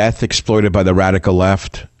wrongful death exploited by the radical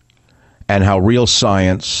left, and how real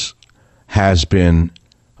science has been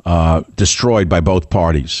destroyed by both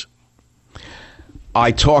parties.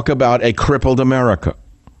 I talk about a crippled America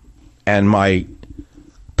and my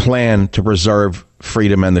plan to preserve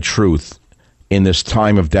freedom and the truth in this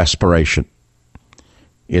time of desperation.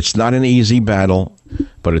 It's not an easy battle,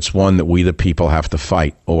 but it's one that we the people have to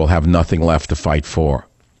fight, or we'll have nothing left to fight for.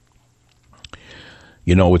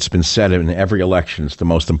 You know, it's been said in every election, it's the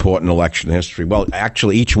most important election in history. Well,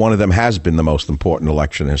 actually, each one of them has been the most important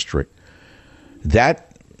election in history.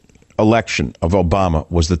 That election of Obama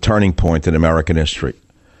was the turning point in American history.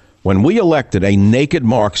 When we elected a naked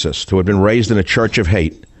Marxist who had been raised in a church of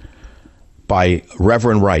hate by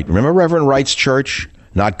Reverend Wright. Remember Reverend Wright's church?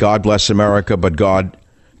 Not God Bless America, but God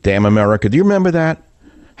Damn America. Do you remember that?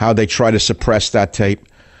 How they try to suppress that tape?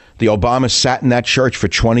 The Obamas sat in that church for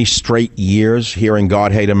 20 straight years hearing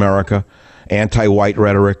God Hate America, anti-white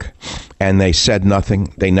rhetoric, and they said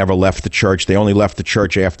nothing. They never left the church. They only left the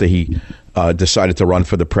church after he decided to run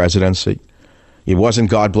for the presidency. It wasn't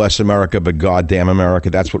God Bless America, but God Damn America.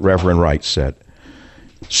 That's what Reverend Wright said.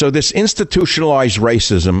 So this institutionalized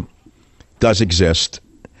racism does exist.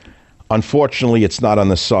 Unfortunately, it's not on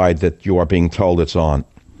the side that you are being told it's on.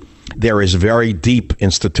 There is very deep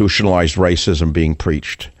institutionalized racism being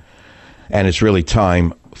preached. And it's really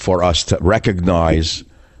time for us to recognize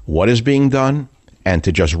what is being done and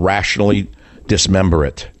to just rationally dismember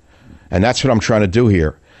it. And that's what I'm trying to do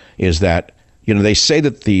here, is that, you know, they say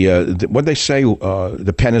that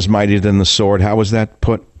the pen is mightier than the sword. How was that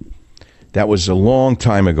put? That was a long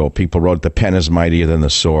time ago. People wrote the pen is mightier than the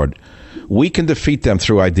sword. We can defeat them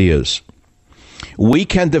through ideas. We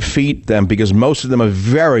can defeat them because most of them are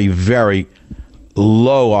very, very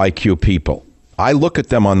low IQ people. I look at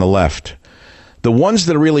them on the left. The ones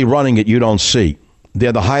that are really running it, you don't see.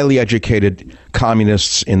 They're the highly educated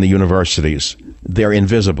communists in the universities. They're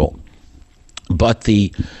invisible. But the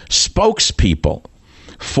spokespeople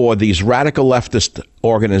for these radical leftist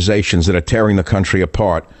organizations that are tearing the country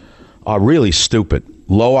apart are really stupid.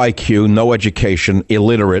 Low IQ, no education,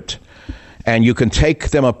 illiterate. And you can take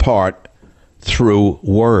them apart through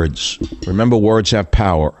words. Remember, words have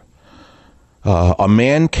power. A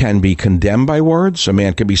man can be condemned by words. A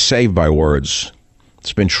man can be saved by words.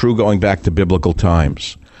 It's been true going back to biblical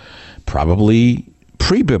times, probably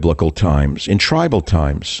pre-biblical times, in tribal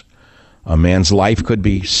times. A man's life could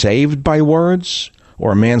be saved by words,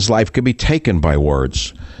 or a man's life could be taken by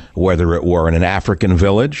words, whether it were in an African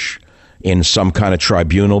village, in some kind of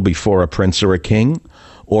tribunal before a prince or a king,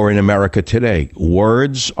 or in America today.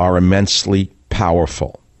 Words are immensely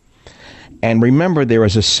powerful. And remember, there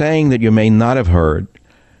is a saying that you may not have heard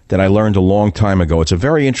that I learned a long time ago. It's a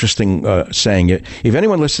very interesting saying. If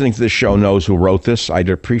anyone listening to this show knows who wrote this, I'd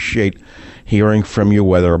appreciate hearing from you,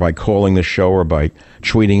 whether by calling the show or by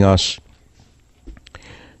tweeting us.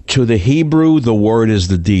 To the Hebrew, the word is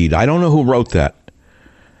the deed. I don't know who wrote that,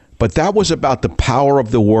 but that was about the power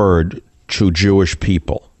of the word to Jewish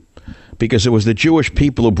people, because it was the Jewish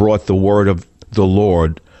people who brought the word of the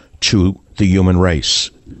Lord to the human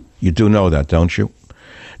race. You do know that, don't you?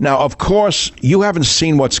 Now, of course, you haven't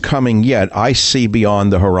seen what's coming yet. I see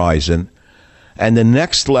beyond the horizon. And the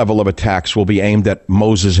next level of attacks will be aimed at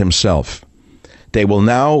Moses himself. They will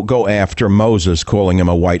now go after Moses, calling him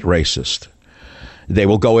a white racist. They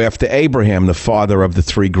will go after Abraham, the father of the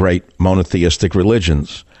three great monotheistic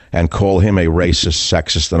religions, and call him a racist,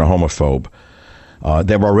 sexist, and a homophobe.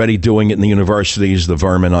 They're already doing it in the universities. The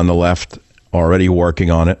vermin on the left are already working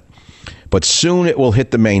on it. But soon it will hit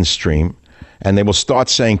the mainstream, and they will start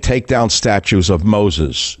saying, take down statues of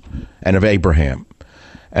Moses and of Abraham.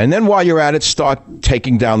 And then while you're at it, start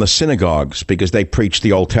taking down the synagogues, because they preach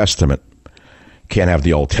the Old Testament. Can't have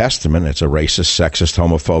the Old Testament. It's a racist, sexist,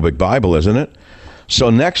 homophobic Bible, isn't it? So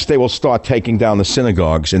next they will start taking down the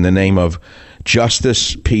synagogues in the name of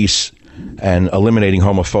justice, peace, and eliminating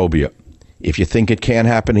homophobia. If you think it can't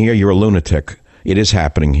happen here, you're a lunatic. It is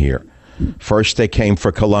happening here. First they came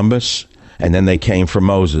for Columbus, and then they came for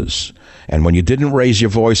Moses. And when you didn't raise your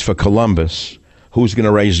voice for Columbus, who's going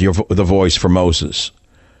to raise the voice for Moses?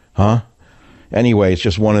 Huh? Anyway, it's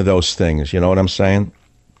just one of those things. You know what I'm saying?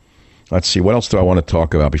 Let's see. What else do I want to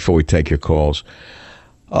talk about before we take your calls?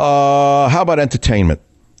 How about entertainment?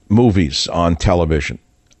 Movies on television.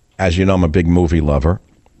 As you know, I'm a big movie lover.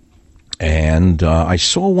 And I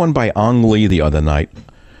saw one by Ang Lee the other night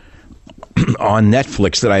on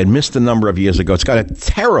Netflix that I had missed a number of years ago. It's got a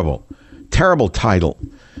terrible, terrible title.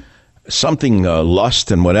 Something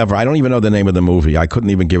Lust and whatever. I don't even know the name of the movie. I couldn't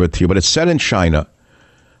even give it to you. But it's set in China.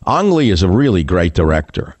 Ang Lee is a really great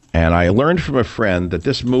director. And I learned from a friend that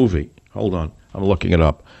this movie, hold on, I'm looking it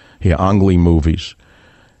up. Here, Ang Lee movies.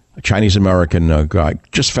 A Chinese-American guy.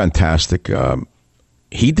 Just fantastic.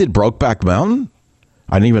 He did Brokeback Mountain?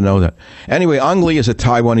 I didn't even know that. Anyway, Ang Lee is a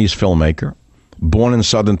Taiwanese filmmaker, born in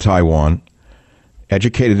southern Taiwan,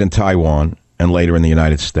 educated in Taiwan, and later in the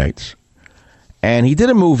United States. And he did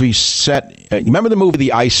a movie set, remember the movie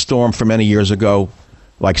The Ice Storm from many years ago,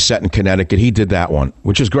 like set in Connecticut? He did that one,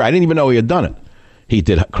 which is great. I didn't even know he had done it. He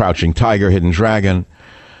did Crouching Tiger, Hidden Dragon,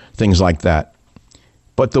 things like that.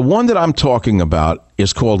 But the one that I'm talking about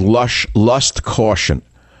is called Lust Caution.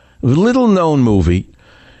 Little known movie,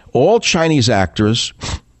 all Chinese actors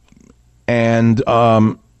and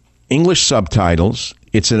English subtitles.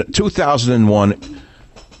 It's a 2001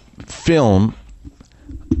 film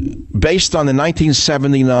based on the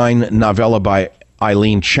 1979 novella by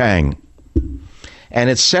Eileen Chang. And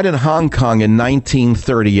it's set in Hong Kong in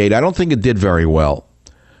 1938. I don't think it did very well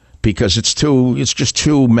because it's just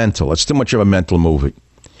too mental. It's too much of a mental movie.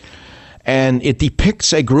 And it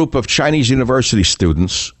depicts a group of Chinese university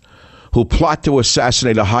students who plot to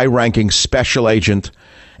assassinate a high-ranking special agent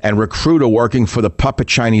and recruiter working for the puppet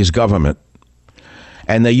Chinese government.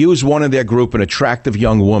 And they use one in their group, an attractive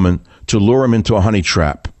young woman, to lure him into a honey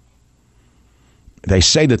trap. They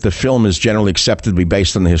say that the film is generally accepted to be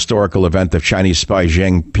based on the historical event of Chinese spy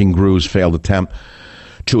Zheng Pingru's failed attempt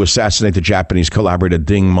to assassinate the Japanese collaborator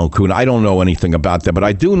Ding Mokun. I don't know anything about that, but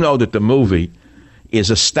I do know that the movie is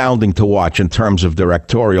astounding to watch in terms of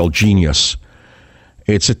directorial genius.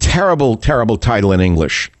 It's a terrible, terrible title in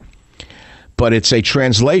English, but it's a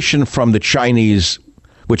translation from the Chinese,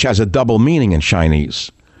 which has a double meaning in Chinese.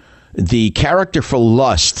 The character for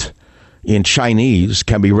lust in Chinese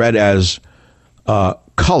can be read as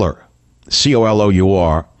color,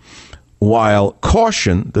 C-O-L-O-U-R, while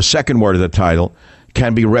caution, the second word of the title,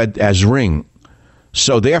 can be read as ring.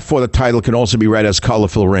 So therefore, the title can also be read as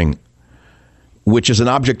colorful ring, which is an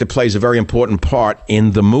object that plays a very important part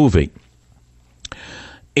in the movie.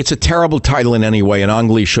 It's a terrible title in any way, and Ang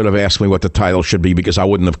Lee should have asked me what the title should be because I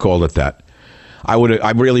wouldn't have called it that. I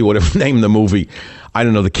really would have named the movie, I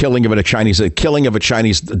don't know, the killing of a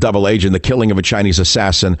Chinese double agent, the killing of a Chinese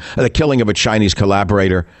assassin, the killing of a Chinese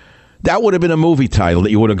collaborator. That would have been a movie title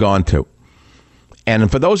that you would have gone to. And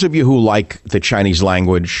for those of you who like the Chinese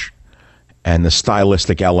language and the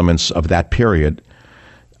stylistic elements of that period.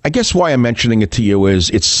 I guess why I'm mentioning it to you is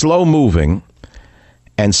it's slow moving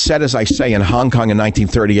and set, as I say, in Hong Kong in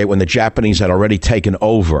 1938 when the Japanese had already taken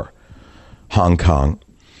over Hong Kong.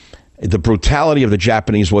 The brutality of the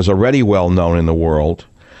Japanese was already well known in the world,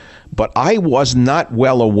 but I was not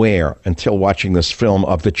well aware until watching this film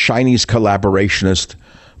of the Chinese collaborationist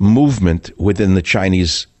movement within the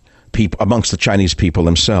Chinese people, amongst the Chinese people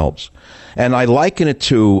themselves. And I liken it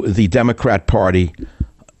to the Democrat Party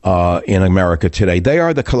in America today. They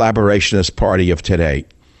are the collaborationist party of today.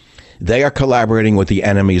 They are collaborating with the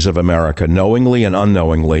enemies of America, knowingly and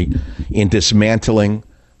unknowingly, in dismantling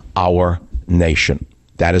our nation.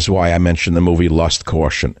 That is why I mentioned the movie Lust,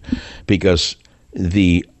 Caution, because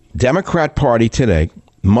the Democrat Party today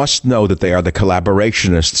must know that they are the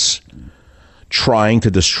collaborationists trying to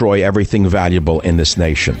destroy everything valuable in this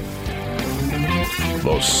nation.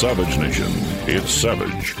 The Savage Nation. It's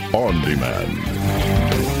Savage on Demand.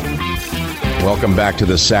 Welcome back to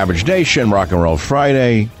the Savage Nation, Rock and Roll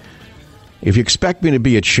Friday. If you expect me to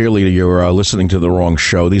be a cheerleader, you're listening to the wrong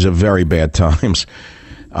show. These are very bad times.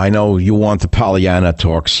 I know you want the Pollyanna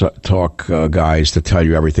talk guys to tell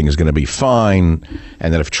you everything is going to be fine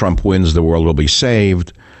and that if Trump wins, the world will be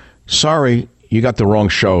saved. Sorry, you got the wrong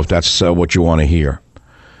show if that's what you want to hear.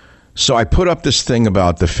 So I put up this thing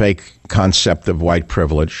about the fake concept of white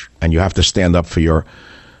privilege, and you have to stand up for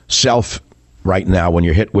yourself right now when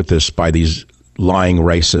you're hit with this by these lying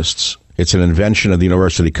racists. It's an invention of the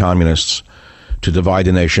university communists to divide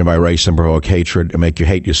the nation by race and provoke hatred and make you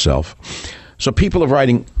hate yourself. So people are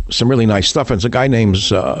writing some really nice stuff. And it's a guy named,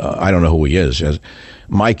 I don't know who he is.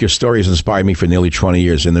 Mike, your story has inspired me for nearly 20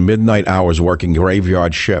 years. In the midnight hours working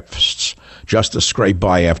graveyard shifts just to scrape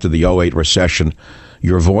by after the 2008 recession,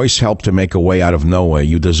 your voice helped to make a way out of nowhere.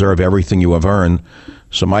 You deserve everything you have earned.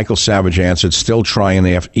 So Michael Savage answered, still trying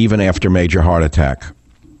even after major heart attack.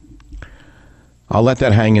 I'll let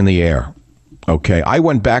that hang in the air. Okay, I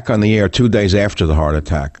went back on the air 2 days after the heart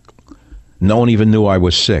attack. No one even knew I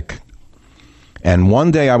was sick. And one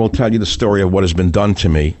day I will tell you the story of what has been done to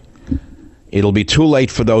me. It'll be too late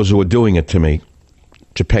for those who are doing it to me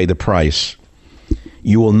to pay the price.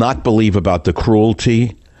 You will not believe about the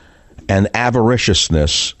cruelty and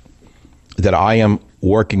avariciousness that I am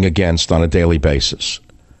working against on a daily basis.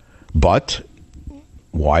 But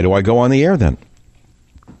why do I go on the air then?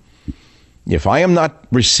 If I am not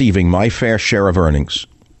receiving my fair share of earnings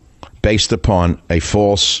based upon a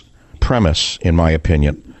false premise, in my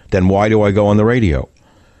opinion, then why do I go on the radio?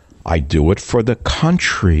 I do it for the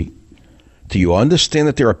country. Do you understand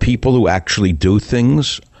that there are people who actually do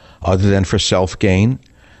things other than for self-gain?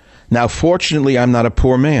 Now, fortunately, I'm not a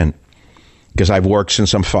poor man because I've worked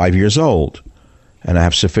since I'm 5 years old and I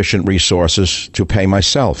have sufficient resources to pay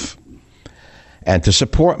myself and to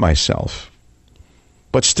support myself.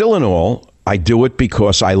 But still in all, I do it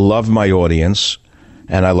because I love my audience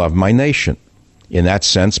and I love my nation. In that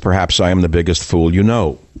sense, perhaps I am the biggest fool you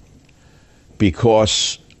know.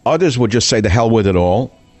 Because others would just say the hell with it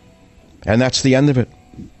all, and that's the end of it.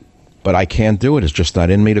 But I can't do it. It's just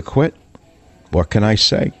not in me to quit. What can I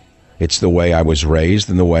say? It's the way I was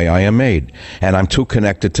raised and the way I am made. And I'm too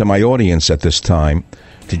connected to my audience at this time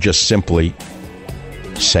to just simply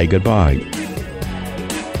say goodbye.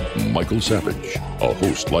 Michael Savage, a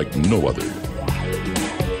host like no other.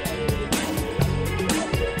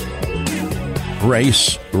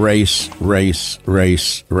 Race,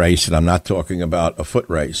 and I'm not talking about a foot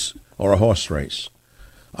race or a horse race.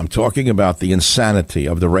 I'm talking about the insanity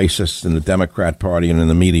of the racists in the Democrat Party and in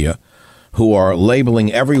the media who are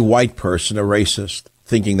labeling every white person a racist,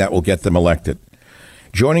 thinking that will get them elected.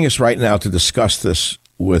 Joining us right now to discuss this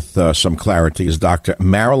with some clarity is Dr.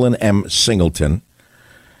 Marilyn M. Singleton.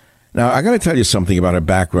 Now, I got to tell you something about her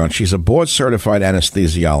background. She's a board-certified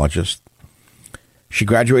anesthesiologist. She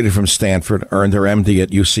graduated from Stanford, earned her MD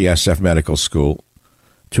at UCSF Medical School,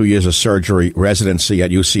 2 years of surgery residency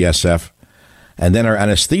at UCSF, and then her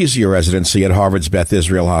anesthesia residency at Harvard's Beth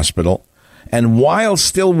Israel Hospital. And while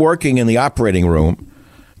still working in the operating room,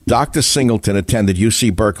 Dr. Singleton attended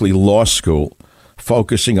UC Berkeley Law School,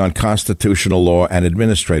 focusing on constitutional law and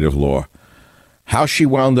administrative law. How she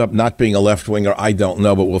wound up not being a left-winger, I don't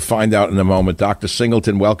know, but we'll find out in a moment. Dr.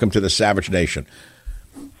 Singleton, welcome to the Savage Nation.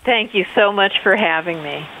 Thank you so much for having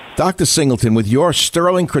me. Dr. Singleton, with your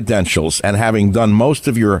sterling credentials and having done most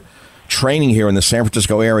of your training here in the San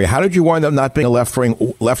Francisco area, how did you wind up not being a left-wing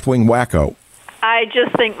wacko? I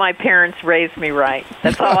just think my parents raised me right.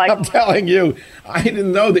 That's all I'm telling you. I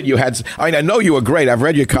didn't know that you had... I know you were great. I've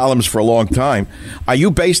read your columns for a long time. Are you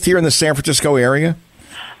based here in the San Francisco area?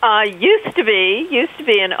 Used to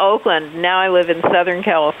be in Oakland. Now I live in Southern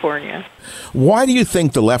California. Why do you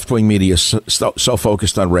think the left-wing media is so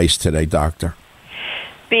focused on race today, Doctor?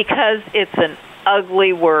 Because it's an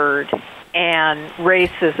ugly word, and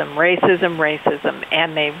racism,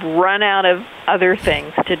 and they've run out of other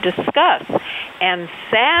things to discuss. And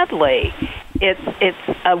sadly, it's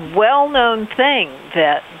a well-known thing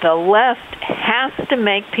that the left has to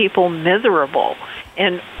make people miserable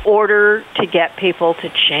in order to get people to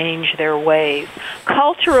change their ways.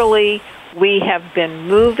 Culturally, we have been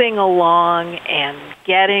moving along and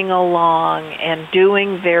getting along and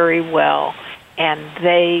doing very well, and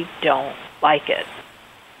they don't like it.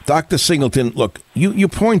 Dr. Singleton, look, you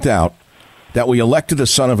point out that we elected the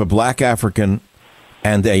son of a black African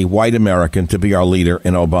and a white American to be our leader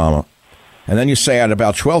in Obama. And then you say at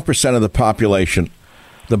about 12% of the population,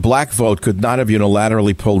 the black vote could not have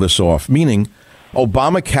unilaterally pulled this off, meaning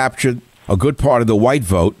Obama captured a good part of the white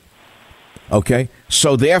vote. Okay,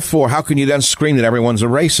 so therefore, how can you then scream that everyone's a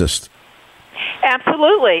racist?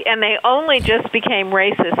 Absolutely, and they only just became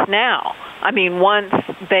racist now. I mean, once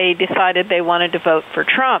they decided they wanted to vote for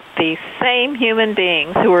Trump, these same human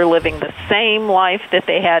beings who are living the same life that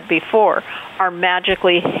they had before are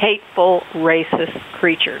magically hateful, racist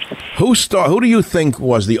creatures. Who do you think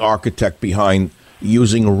was the architect behind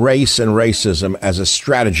using race and racism as a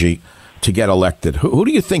strategy to get elected? Who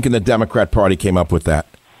do you think in the Democrat Party came up with that?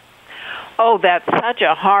 Oh, that's such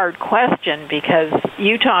a hard question because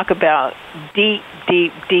you talk about deep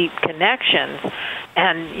connections,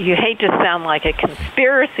 and you hate to sound like a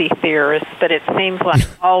conspiracy theorist, but it seems like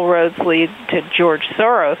all roads lead to George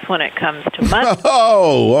Soros when it comes to money.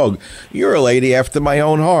 Oh, you're a lady after my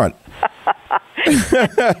own heart.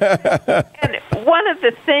 And one of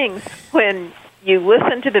the things when you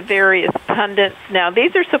listen to the various pundits. Now,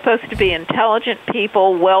 these are supposed to be intelligent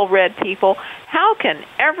people, well-read people. How can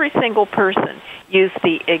every single person use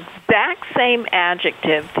the exact same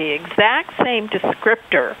adjective, the exact same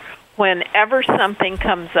descriptor whenever something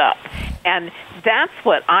comes up? And that's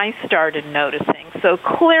what I started noticing. So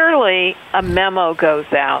clearly a memo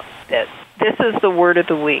goes out that this is the word of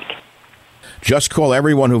the week. Just call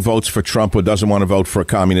everyone who votes for Trump or doesn't want to vote for a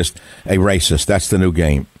communist a racist. That's the new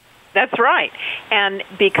game. That's right. And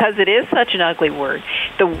because it is such an ugly word,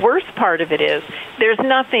 the worst part of it is there's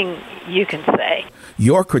nothing you can say.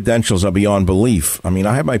 Your credentials are beyond belief. I mean,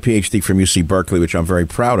 I have my PhD from UC Berkeley, which I'm very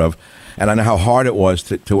proud of, and I know how hard it was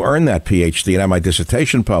to earn that PhD and have my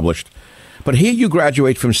dissertation published. But here you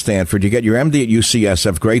graduate from Stanford, you get your MD at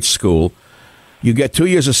UCSF, great school, you get 2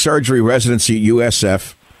 years of surgery residency at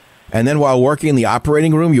USF, and then while working in the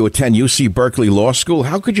operating room, you attend UC Berkeley Law School.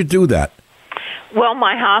 How could you do that? Well,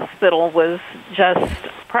 my hospital was just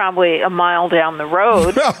probably a mile down the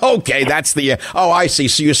road. Okay, that's the... Oh, I see.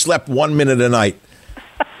 So you slept 1 minute a night.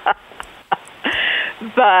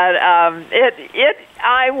 But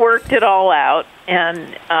I worked it all out,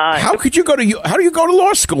 and how do you go to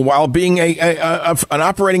law school while being an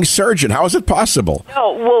operating surgeon? How is it possible?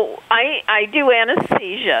 Oh, well, I do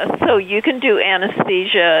anesthesia, so you can do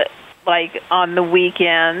anesthesia like on the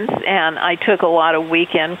weekends, and I took a lot of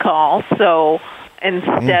weekend calls, so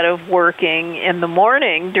instead of working in the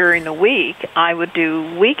morning during the week, I would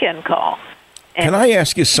do weekend call. And can I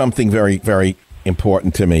ask you something very, very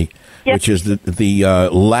important to me, yes, which is the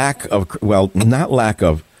lack of, well, not lack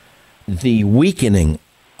of, the weakening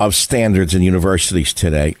of standards in universities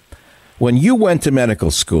today. When you went to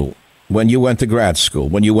medical school, when you went to grad school,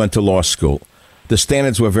 when you went to law school, the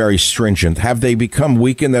standards were very stringent. Have they become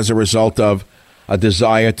weakened as a result of a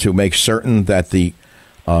desire to make certain that the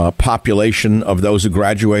population of those who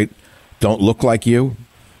graduate don't look like you?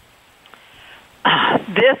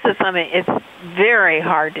 This is something, it's very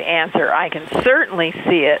hard to answer. I can certainly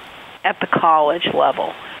see it at the college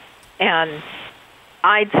level. And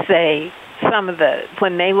I'd say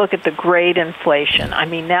when they look at the grade inflation, I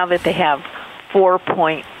mean, now that they have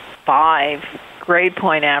 4.5 grade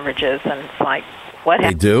point averages, and it's like, what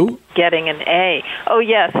they do? Getting an A. Oh,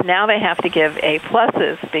 yes, now they have to give A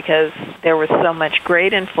pluses because there was so much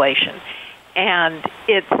grade inflation. And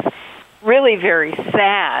it's really very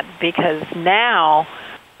sad because now,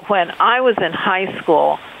 when I was in high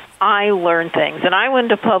school, I learned things, and I went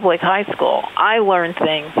to public high school. I learned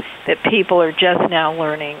things that people are just now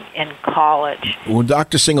learning in college. Well,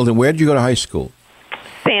 Dr. Singleton, where did you go to high school?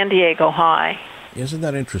 San Diego High. Isn't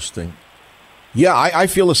that interesting? Yeah, I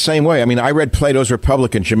feel the same way. I mean, I read Plato's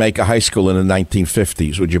Republic in Jamaica High School in the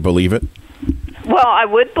 1950s. Would you believe it? Well, I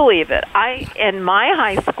would believe it. In my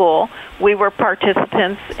high school, we were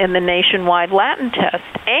participants in the nationwide Latin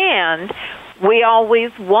test, and we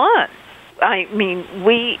always won. I mean,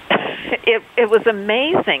 it was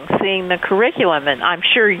amazing seeing the curriculum, and I'm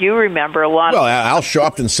sure you remember a lot. Well, Al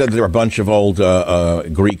Sharpton said there were a bunch of old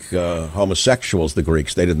Greek homosexuals, the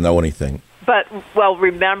Greeks. They didn't know anything. But, well,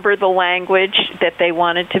 remember the language that they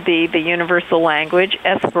wanted to be the universal language,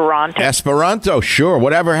 Esperanto? Esperanto, sure.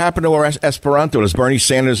 Whatever happened to our Esperanto? Is Bernie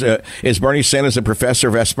Sanders a professor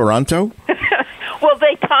of Esperanto? Well,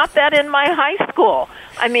 they taught that in my high school.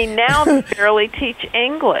 I mean, now they barely teach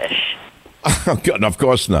English. Of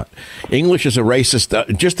course not. English is a racist.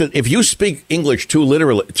 If you speak English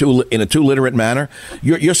in a too literate manner,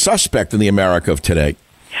 you're suspect in the America of today.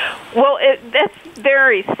 Well, that's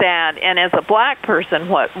very sad. And as a black person,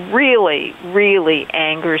 what really, really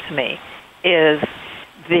angers me is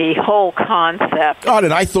the whole concept. God,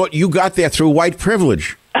 and I thought you got there through white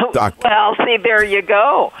privilege. Well, see, there you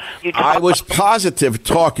go. I was positive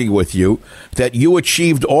talking with you that you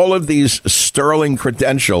achieved all of these sterling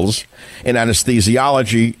credentials in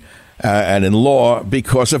anesthesiology and in law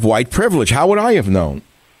because of white privilege. How would I have known?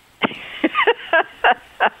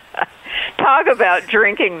 Talk about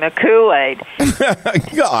drinking the Kool-Aid.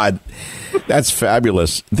 God, that's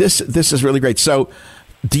fabulous. This is really great. So,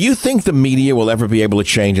 do you think the media will ever be able to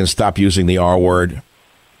change and stop using the R word?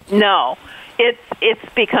 No.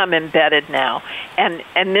 It's become embedded now, and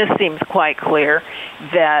this seems quite clear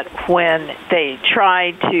that when they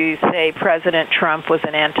tried to say President Trump was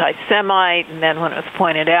an anti-Semite, and then when it was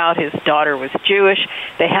pointed out his daughter was Jewish,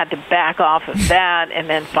 they had to back off of that and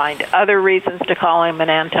then find other reasons to call him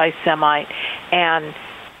an anti-Semite. And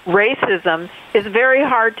racism is very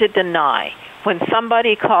hard to deny. When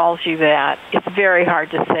somebody calls you that, it's very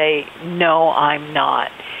hard to say, no, I'm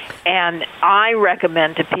not. And I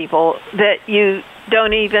recommend to people that you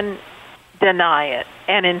don't even deny it.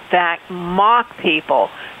 And in fact, mock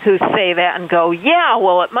people who say that and go, yeah,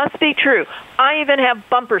 well, it must be true. I even have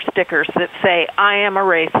bumper stickers that say, I am a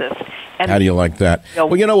racist. And how do you like that?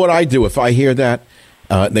 Well, you know what I do? If I hear that,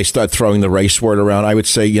 they start throwing the race word around, I would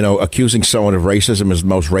say, accusing someone of racism is the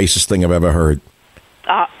most racist thing I've ever heard.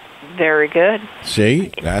 Very good.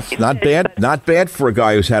 See, that's not bad. Not bad for a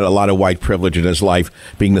guy who's had a lot of white privilege in his life,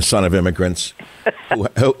 being the son of immigrants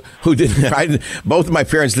who didn't. Both of my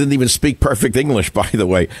parents didn't even speak perfect English, by the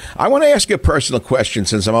way. I want to ask you a personal question,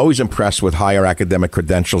 since I'm always impressed with higher academic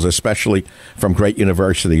credentials, especially from great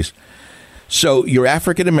universities. So you're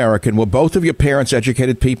African American. Were both of your parents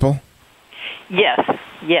educated people? Yes.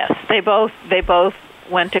 They both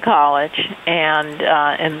went to college, and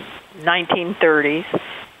in 1930s.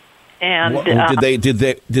 And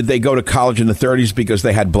did they go to college in the 30s because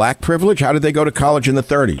they had black privilege? How did they go to college in the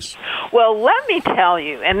 30s? Well, let me tell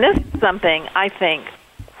you, and this is something I think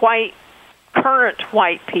current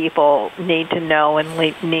white people need to know and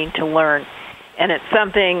need to learn. And it's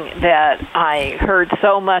something that I heard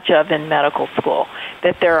so much of in medical school,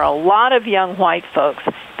 that there are a lot of young white folks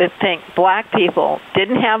that think black people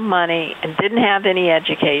didn't have money and didn't have any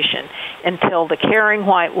education until the caring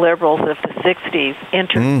white liberals of the 60s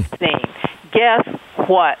entered the scene. Guess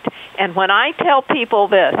what? And when I tell people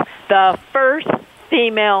this, the first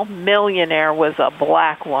female millionaire was a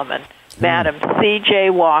black woman, Madam C.J.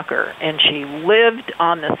 Walker, and she lived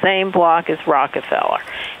on the same block as Rockefeller.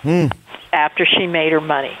 After she made her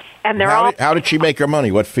money. And how did she make her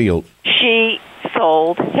money? What field? She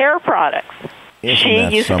sold hair products. She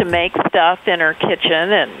used to make stuff in her kitchen,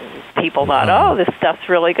 and people thought, oh, this stuff's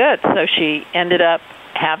really good. So she ended up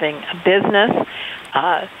having a business,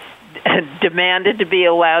 demanded to be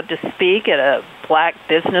allowed to speak at a black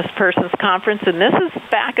business persons conference, and this is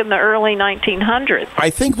back in the early 1900s.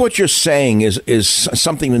 I think what you're saying is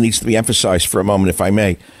something that needs to be emphasized for a moment, if I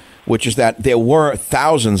may, which is that there were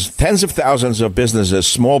tens of thousands of businesses,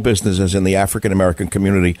 small businesses in the African-American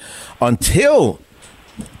community until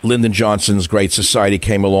Lyndon Johnson's Great Society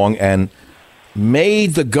came along and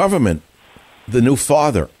made the government the new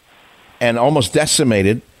father and almost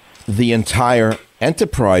decimated the entire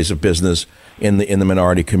enterprise of business in the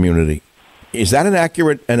minority community. Is that an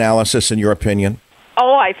accurate analysis in your opinion?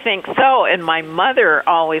 Oh, I think so. And my mother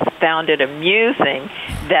always found it amusing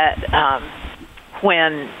that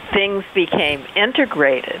when things became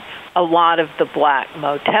integrated, a lot of the black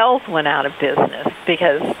motels went out of business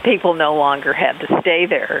because people no longer had to stay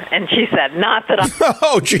there. And she said, not that I'm...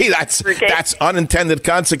 Oh, gee, that's unintended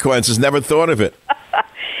consequences. Never thought of it.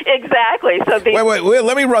 Exactly. So wait,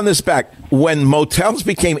 let me run this back. When motels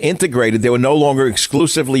became integrated, they were no longer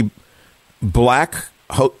exclusively black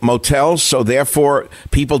motels, so therefore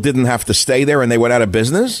people didn't have to stay there and they went out of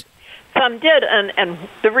business? So some did, and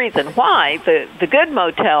the reason why, the good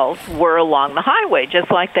motels were along the highway,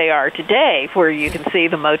 just like they are today, where you can see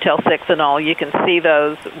the Motel 6 and all. You can see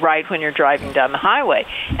those right when you're driving down the highway.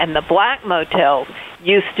 And the black motels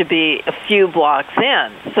used to be a few blocks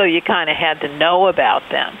in, so you kind of had to know about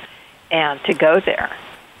them and to go there.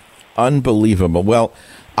 Unbelievable. Well,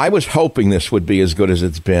 I was hoping this would be as good as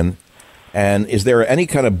it's been. And is there any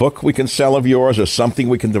kind of book we can sell of yours or something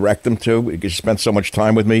we can direct them to? You spent so much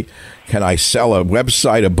time with me. Can I sell a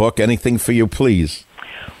website, a book, anything for you, please?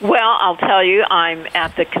 Well, I'll tell you, I'm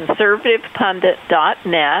at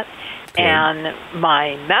theconservativepundit.net, and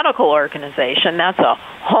my medical organization, that's a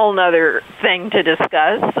whole other thing to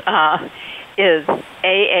discuss, is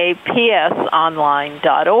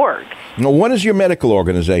aapsonline.org. Now, what does your medical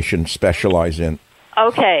organization specialize in?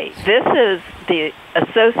 Okay, this is the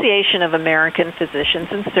Association of American Physicians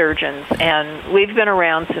and Surgeons, and we've been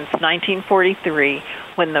around since 1943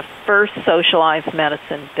 when the first socialized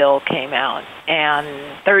medicine bill came out. And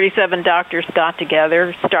 37 doctors got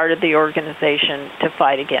together, started the organization to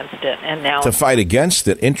fight against it. And now to fight against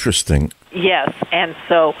it? Interesting. Yes, and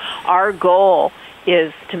so our goal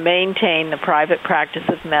is to maintain the private practice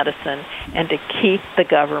of medicine and to keep the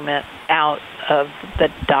government out of the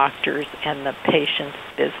doctors and the patient's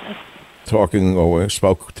business.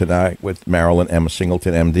 Spoke tonight with Marilyn M.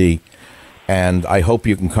 Singleton, MD, and I hope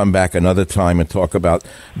you can come back another time and talk about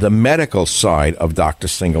the medical side of Dr.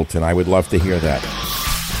 Singleton. I would love to hear that.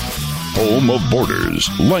 Home of borders,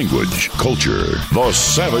 language, culture, the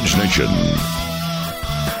Savage Nation.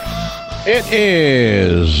 It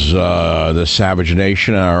is the Savage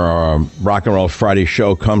Nation. Our Rock and Roll Friday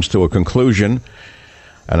show comes to a conclusion.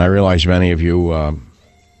 And I realize many of you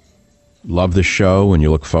love the show and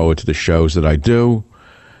you look forward to the shows that I do.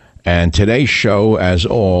 And today's show, as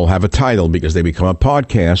all, have a title because they become a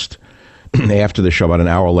podcast. After the show, about an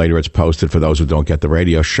hour later, it's posted for those who don't get the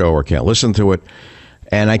radio show or can't listen to it.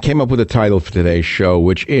 And I came up with a title for today's show,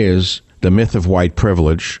 which is The Myth of White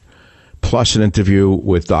Privilege, plus an interview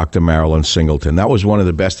with Dr. Marilyn Singleton. That was one of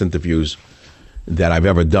the best interviews that I've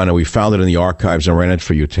ever done, and we found it in the archives and ran it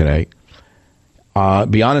for you today.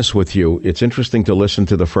 Be honest with you, it's interesting to listen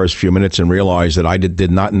to the first few minutes and realize that I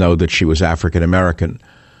did not know that she was African American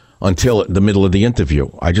until the middle of the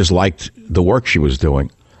interview. I just liked the work she was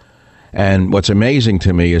doing. And what's amazing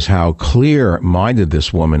to me is how clear-minded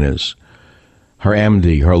this woman is. Her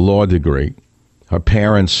MD, her law degree, her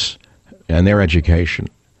parents, and their education,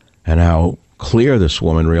 and how clear this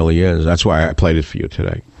woman really is. That's why I played it for you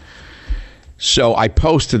today. So I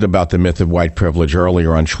posted about the myth of white privilege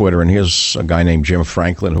earlier on Twitter, and here's a guy named Jim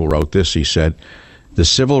Franklin who wrote this. He said, the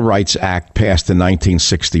Civil Rights Act passed in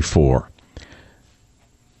 1964.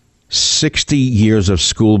 60 years of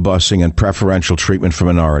school busing and preferential treatment for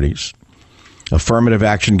minorities. Affirmative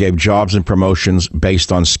action gave jobs and promotions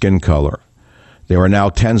based on skin color. There are now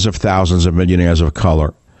tens of thousands of millionaires of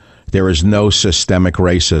color. There is no systemic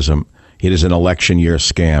racism. It is an election year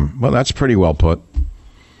scam. Well, that's pretty well put.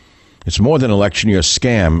 It's more than an election year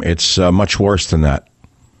scam. It's much worse than that.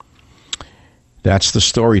 That's the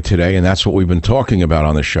story today, and that's what we've been talking about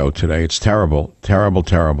on the show today. It's terrible, terrible,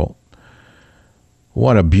 terrible.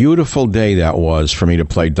 What a beautiful day that was for me to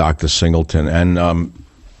play Dr. Singleton. And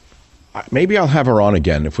maybe I'll have her on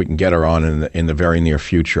again if we can get her on in the very near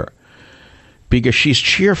future. Because she's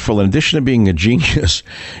cheerful. In addition to being a genius,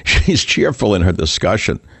 she's cheerful in her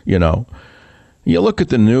discussion, you know. You look at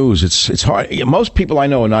the news, it's hard. Most people I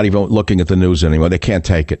know are not even looking at the news anymore. They can't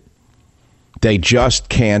take it. They just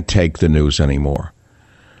can't take the news anymore.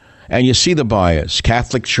 And you see the bias.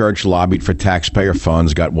 Catholic Church lobbied for taxpayer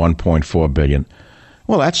funds, got $1.4 billion.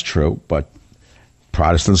 Well, that's true, but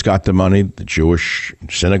Protestants got the money. The Jewish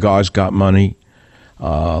synagogues got money.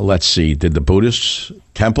 Let's see, did the Buddhist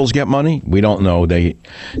temples get money? We don't know. The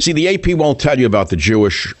AP won't tell you about the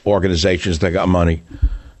Jewish organizations that got money,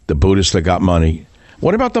 the Buddhists that got money.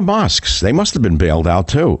 What about the mosques? They must have been bailed out,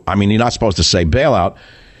 too. I mean, you're not supposed to say bailout,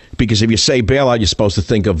 because if you say bailout, you're supposed to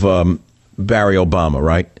think of Barry Obama,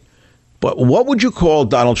 right? But what would you call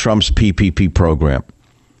Donald Trump's PPP program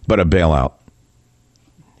but a bailout?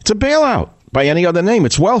 It's a bailout by any other name.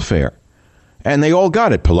 It's welfare. And they all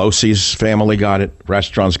got it. Pelosi's family got it.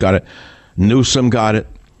 Restaurants got it. Newsom got it.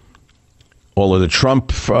 All of the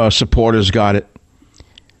Trump supporters got it.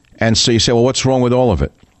 And so you say, well, what's wrong with all of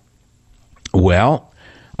it? Well,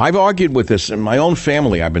 I've argued with this in my own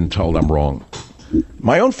family. I've been told I'm wrong.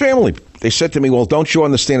 My own family, they said to me, well, don't you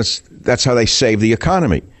understand that's how they save the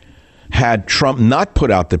economy? Had Trump not put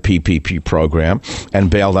out the PPP program and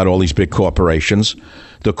bailed out all these big corporations,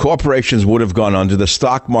 the corporations would have gone under, the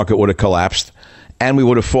stock market would have collapsed, and we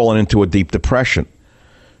would have fallen into a deep depression.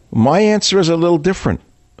 My answer is a little different,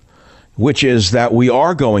 which is that we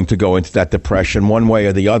are going to go into that depression one way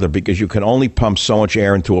or the other, because you can only pump so much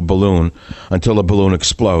air into a balloon until the balloon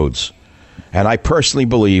explodes. And I personally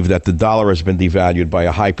believe that the dollar has been devalued by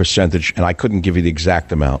a high percentage, and I couldn't give you the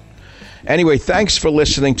exact amount. Anyway, thanks for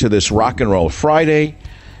listening to this Rock and Roll Friday.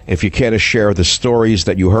 If you care to share the stories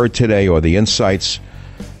that you heard today or the insights,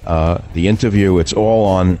 the interview, it's all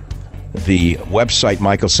on the website,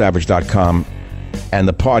 michaelsavage.com. And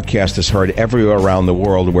the podcast is heard everywhere around the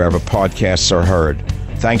world, wherever podcasts are heard.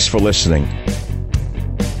 Thanks for listening.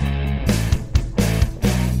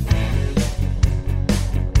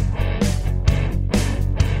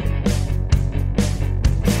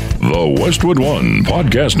 The Westwood One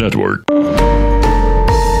Podcast Network.